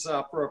means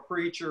for a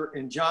preacher,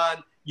 and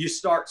John, you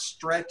start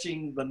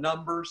stretching the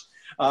numbers.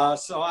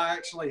 So I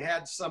actually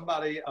had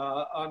somebody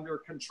under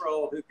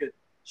control who could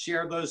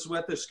share those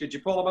with us. Could you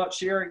pull them up,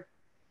 Shari?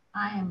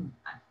 I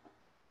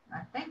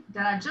think,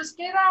 did I just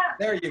do that?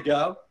 There you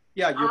go.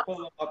 Yeah, you pull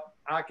them up.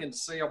 I can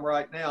see them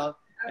right now.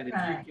 And if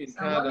you can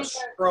kind of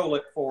scroll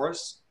it for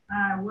us.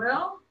 I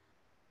will.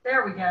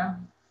 There we go.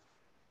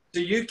 So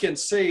you can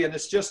see, and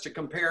it's just a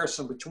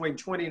comparison between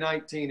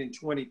 2019 and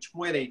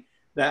 2020,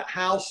 that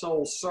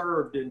households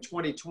served in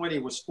 2020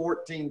 was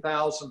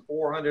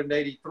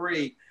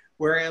 14,483,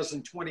 whereas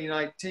in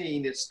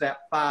 2019, it's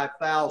that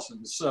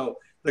 5,000. So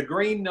the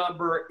green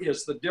number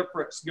is the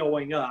difference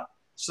going up.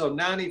 So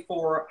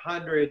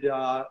 9,400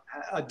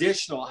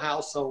 additional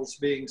households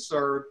being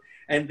served,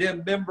 and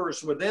then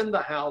members within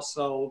the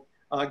household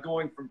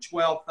going from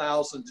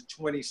 12,000 to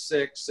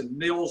 26, and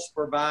meals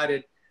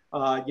provided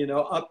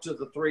up to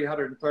the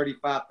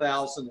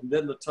 335,000, and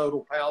then the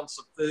total pounds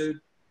of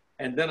food.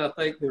 And then I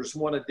think there's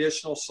one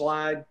additional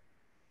slide.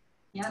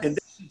 Yes. And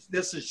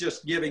this is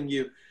just giving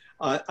you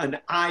an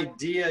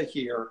idea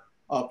here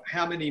of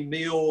how many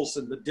meals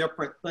and the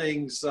different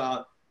things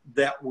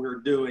that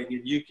we're doing.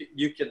 And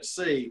you can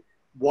see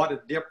what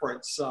a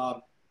difference,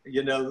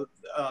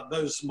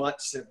 those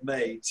months have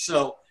made.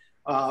 So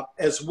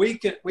as we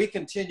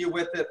continue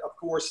with it, of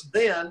course,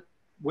 then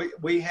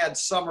we had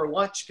summer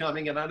lunch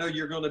coming, and I know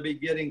you're going to be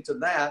getting to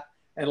that.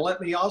 And let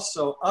me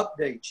also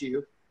update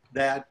you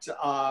that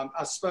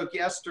I spoke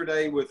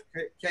yesterday with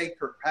Kay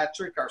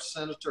Kirkpatrick, our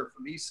senator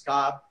from East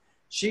Cobb.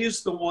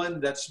 She's the one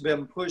that's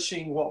been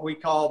pushing what we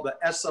call the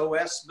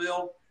SOS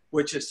bill,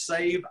 which is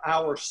Save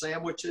Our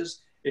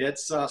Sandwiches.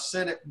 It's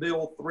Senate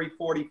Bill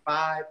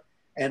 345.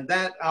 And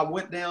that I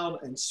went down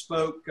and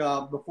spoke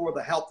before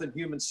the Health and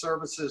Human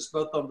Services,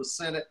 both on the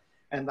Senate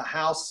and the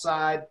House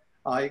side,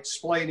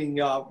 explaining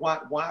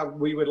why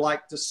we would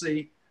like to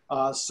see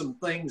some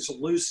things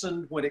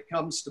loosened when it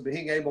comes to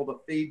being able to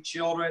feed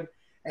children.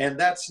 And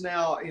that's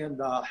now in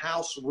the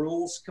House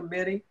Rules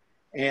Committee.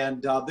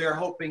 And they're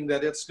hoping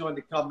that it's going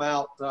to come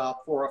out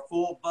for a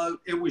full vote.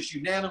 It was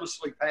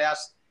unanimously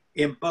passed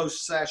in both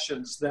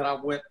sessions that I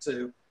went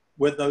to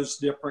with those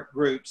different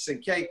groups.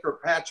 And Kay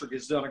Kirkpatrick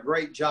has done a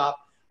great job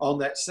on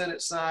that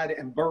Senate side,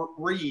 and Burt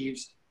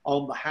Reeves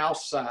on the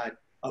House side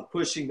of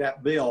pushing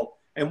that bill.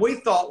 And we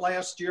thought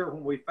last year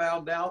when we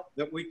found out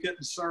that we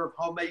couldn't serve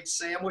homemade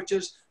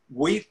sandwiches,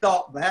 we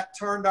thought that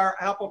turned our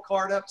apple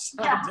cart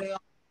upside down.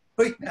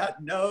 We had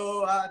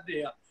no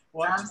idea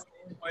what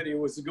 2020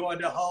 was going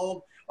to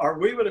hold, or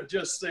we would have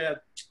just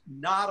said,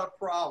 not a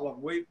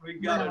problem. We've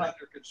got it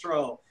under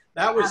control.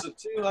 That was a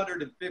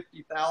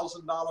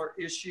 $250,000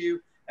 issue.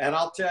 And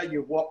I'll tell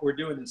you what we're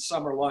doing in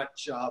summer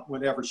lunch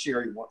whenever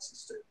Shari wants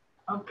us to.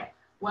 Okay.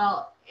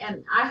 Well,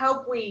 and I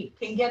hope we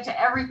can get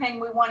to everything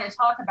we want to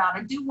talk about.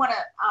 I do want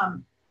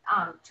to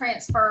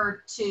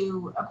transfer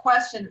to a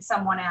question that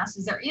someone asked.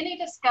 Is there any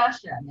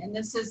discussion, and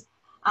this is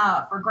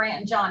for Grant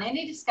and John,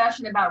 any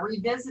discussion about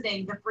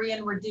revisiting the free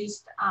and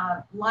reduced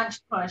lunch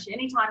push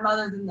anytime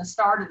other than the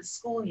start of the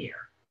school year?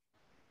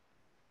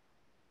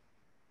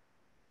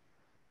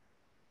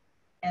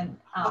 And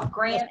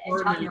Grant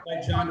and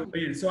John.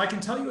 So I can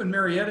tell you in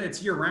Marietta,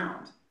 it's year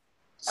round.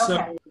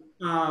 Okay.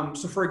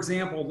 So for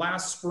example,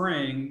 last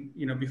spring,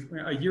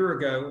 a year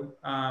ago,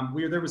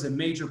 there was a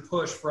major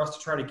push for us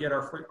to try to get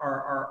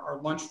our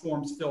lunch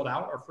forms filled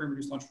out, our free and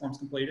reduced lunch forms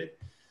completed.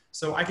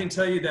 So I can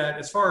tell you that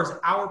as far as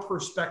our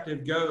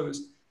perspective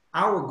goes,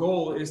 our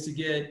goal is to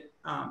get,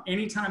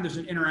 anytime there's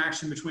an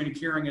interaction between a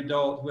caring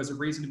adult who has a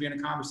reason to be in a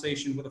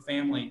conversation with a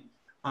family,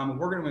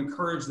 we're going to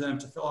encourage them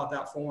to fill out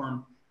that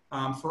form.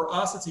 For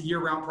us, it's a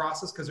year-round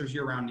process because there's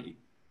year-round need.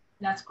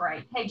 That's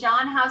great. Hey,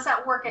 John, how's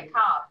that work at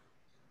Cobb?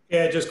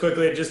 Yeah, just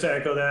quickly, just to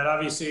echo that,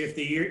 obviously,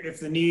 if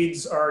the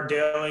needs are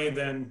daily,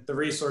 then the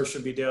resource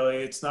should be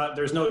daily.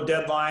 There's no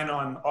deadline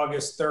on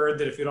August 3rd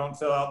that if you don't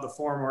fill out the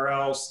form or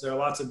else. There are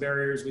lots of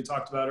barriers we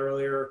talked about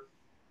earlier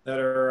that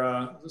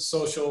are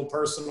social,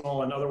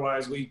 personal, and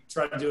otherwise. We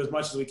try to do as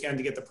much as we can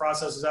to get the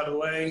processes out of the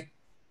way.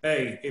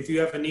 Hey, if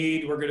you have a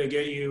need, we're going to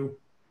get you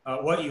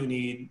what you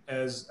need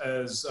as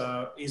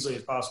easily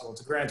as possible.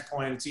 To Grant's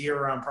point, it's a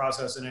year-round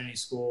process in any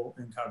school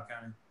in Cobb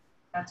County.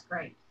 That's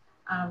great.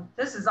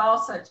 This is all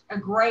such a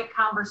great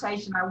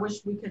conversation. I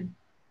wish we could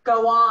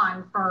go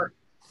on for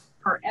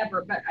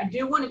forever, but I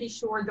do want to be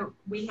sure that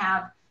we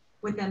have,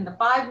 within the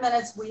 5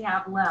 minutes we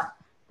have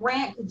left,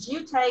 Grant, could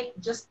you take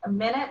just a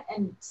minute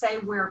and say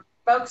where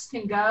folks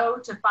can go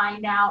to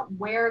find out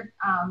where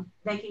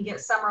they can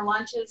get summer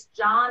lunches?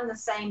 John, the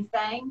same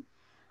thing.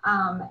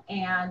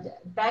 And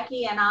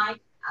Becky and I've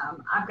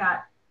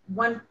got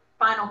one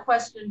final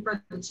question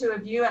for the two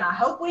of you, and I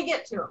hope we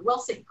get to it. We'll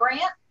see.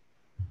 Grant?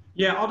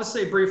 Yeah, I'll just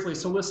say briefly.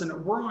 So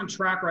listen, we're on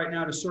track right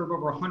now to serve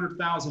over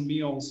 100,000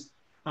 meals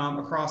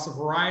across a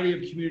variety of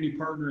community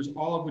partners,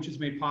 all of which is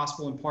made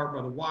possible in part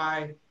by the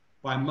Y,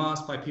 by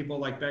MUST, by people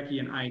like Becky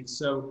and Ike.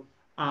 So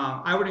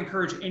I would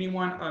encourage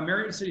anyone.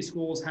 Marietta City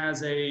Schools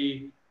has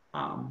a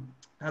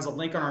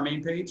link on our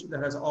main page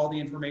that has all the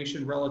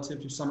information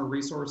relative to summer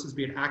resources,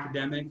 be it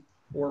academic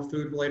or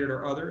food related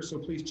or others. So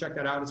please check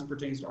that out as it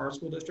pertains to our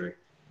school district.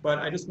 But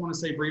I just want to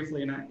say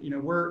briefly,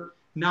 and we're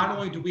not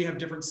only do we have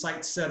different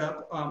sites set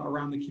up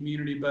around the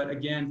community, but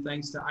again,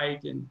 thanks to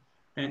Ike and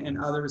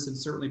others, and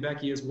certainly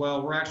Becky as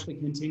well, we're actually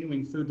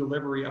continuing food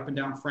delivery up and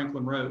down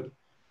Franklin Road.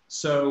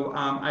 So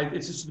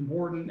it's just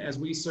important as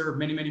we serve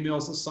many, many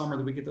meals this summer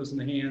that we get those in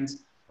the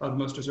hands of the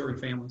most deserving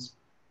families.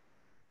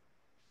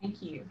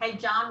 Thank you. Hey,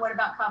 John, what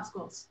about Cobb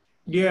Schools?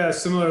 Yeah,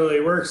 similarly,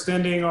 we're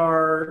extending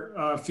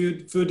our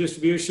food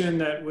distribution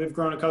that we've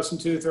grown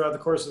accustomed to throughout the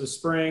course of the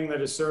spring that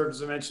has served,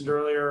 as I mentioned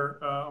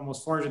earlier,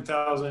 almost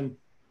 400,000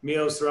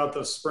 meals throughout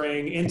the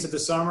spring into the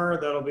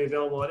summer. That'll be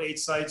available at 8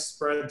 sites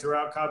spread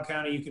throughout Cobb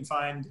County. You can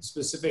find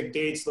specific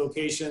dates,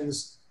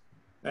 locations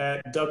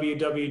at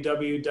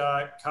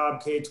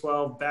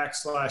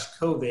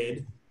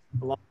www.cobbk12/COVID,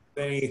 along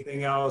with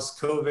anything else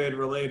COVID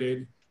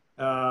related.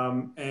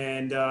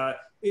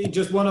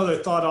 Just one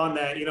other thought on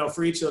that,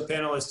 for each of the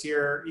panelists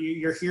here,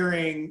 you're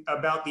hearing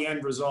about the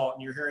end result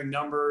and you're hearing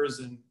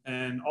numbers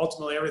and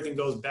ultimately everything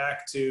goes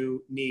back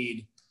to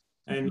need.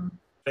 And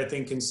I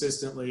think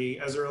consistently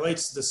as it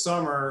relates to the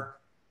summer,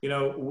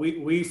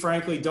 we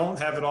frankly don't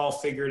have it all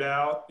figured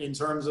out in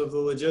terms of the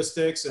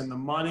logistics and the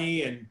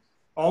money, and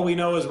all we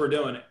know is we're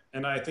doing it.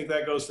 And I think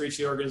that goes for each of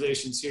the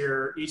organizations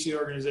here. Each of the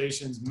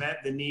organizations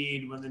met the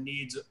need when the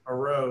needs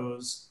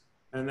arose.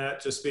 And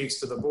that just speaks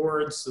to the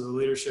boards, to the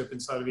leadership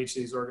inside of each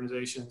of these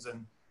organizations.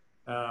 And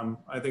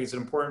I think it's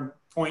an important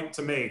point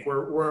to make.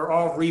 We're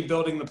all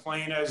rebuilding the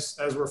plane as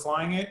we're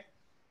flying it.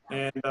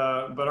 And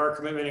but our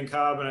commitment in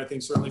Cobb, and I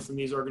think certainly from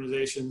these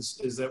organizations,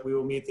 is that we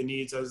will meet the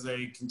needs as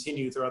they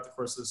continue throughout the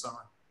course of the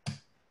summer.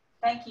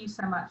 Thank you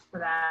so much for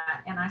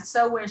that. And I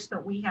so wish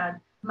that we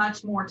had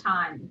much more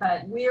time,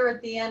 but we're at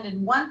the end.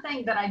 And one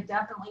thing that I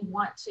definitely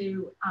want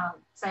to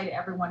say to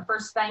everyone,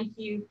 first, thank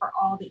you for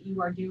all that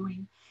you are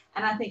doing.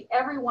 And I think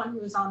everyone who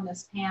is on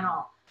this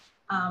panel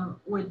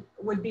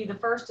would be the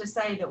first to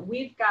say that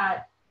we've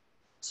got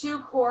 2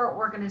 core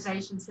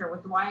organizations here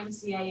with the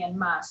YMCA and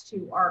MUST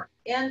who are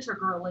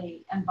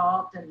integrally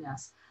involved in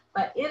this.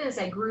 But it is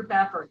a group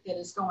effort that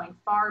is going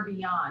far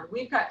beyond.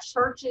 We've got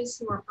churches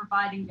who are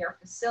providing their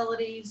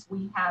facilities.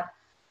 We have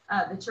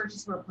the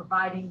churches who are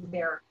providing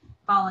their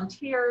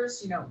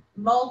volunteers,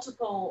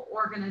 multiple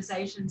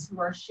organizations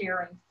who are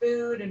sharing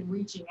food and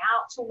reaching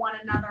out to one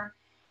another.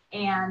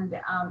 And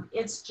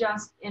it's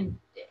just,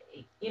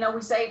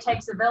 we say it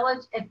takes a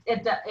village, it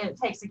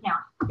takes a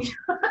county.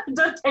 It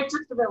doesn't take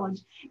just a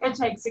village, it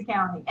takes a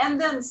county, and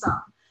then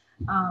some.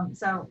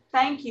 So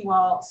thank you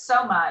all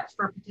so much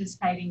for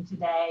participating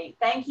today.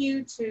 Thank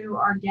you to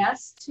our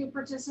guests who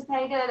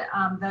participated,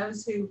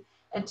 those who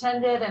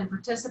attended and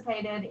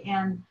participated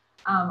in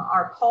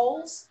our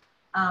polls.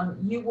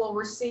 You will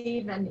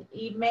receive an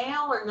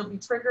email, or you'll be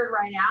triggered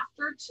right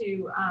after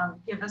to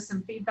give us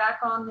some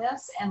feedback on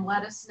this and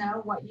let us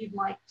know what you'd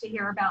like to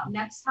hear about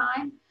next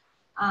time.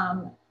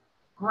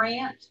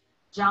 Grant,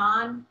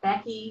 John,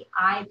 Becky,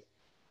 Ike,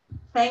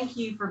 thank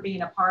you for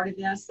being a part of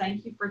this.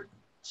 Thank you for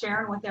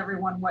sharing with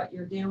everyone what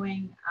you're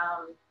doing.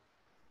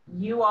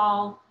 You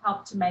all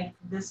help to make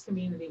this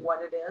community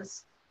what it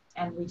is.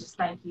 And we just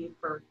thank you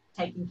for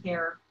taking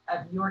care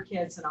of your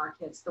kids and our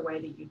kids the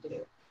way that you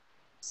do.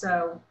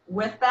 So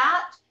with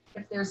that,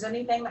 if there's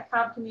anything that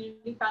Cobb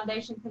Community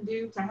Foundation can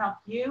do to help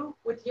you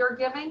with your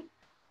giving,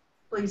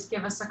 please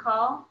give us a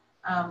call.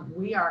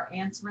 We are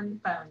answering the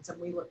phones, and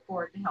we look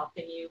forward to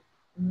helping you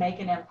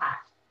make an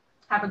impact.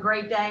 Have a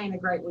great day and a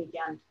great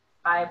weekend.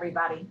 Bye,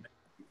 everybody.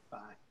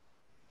 Bye.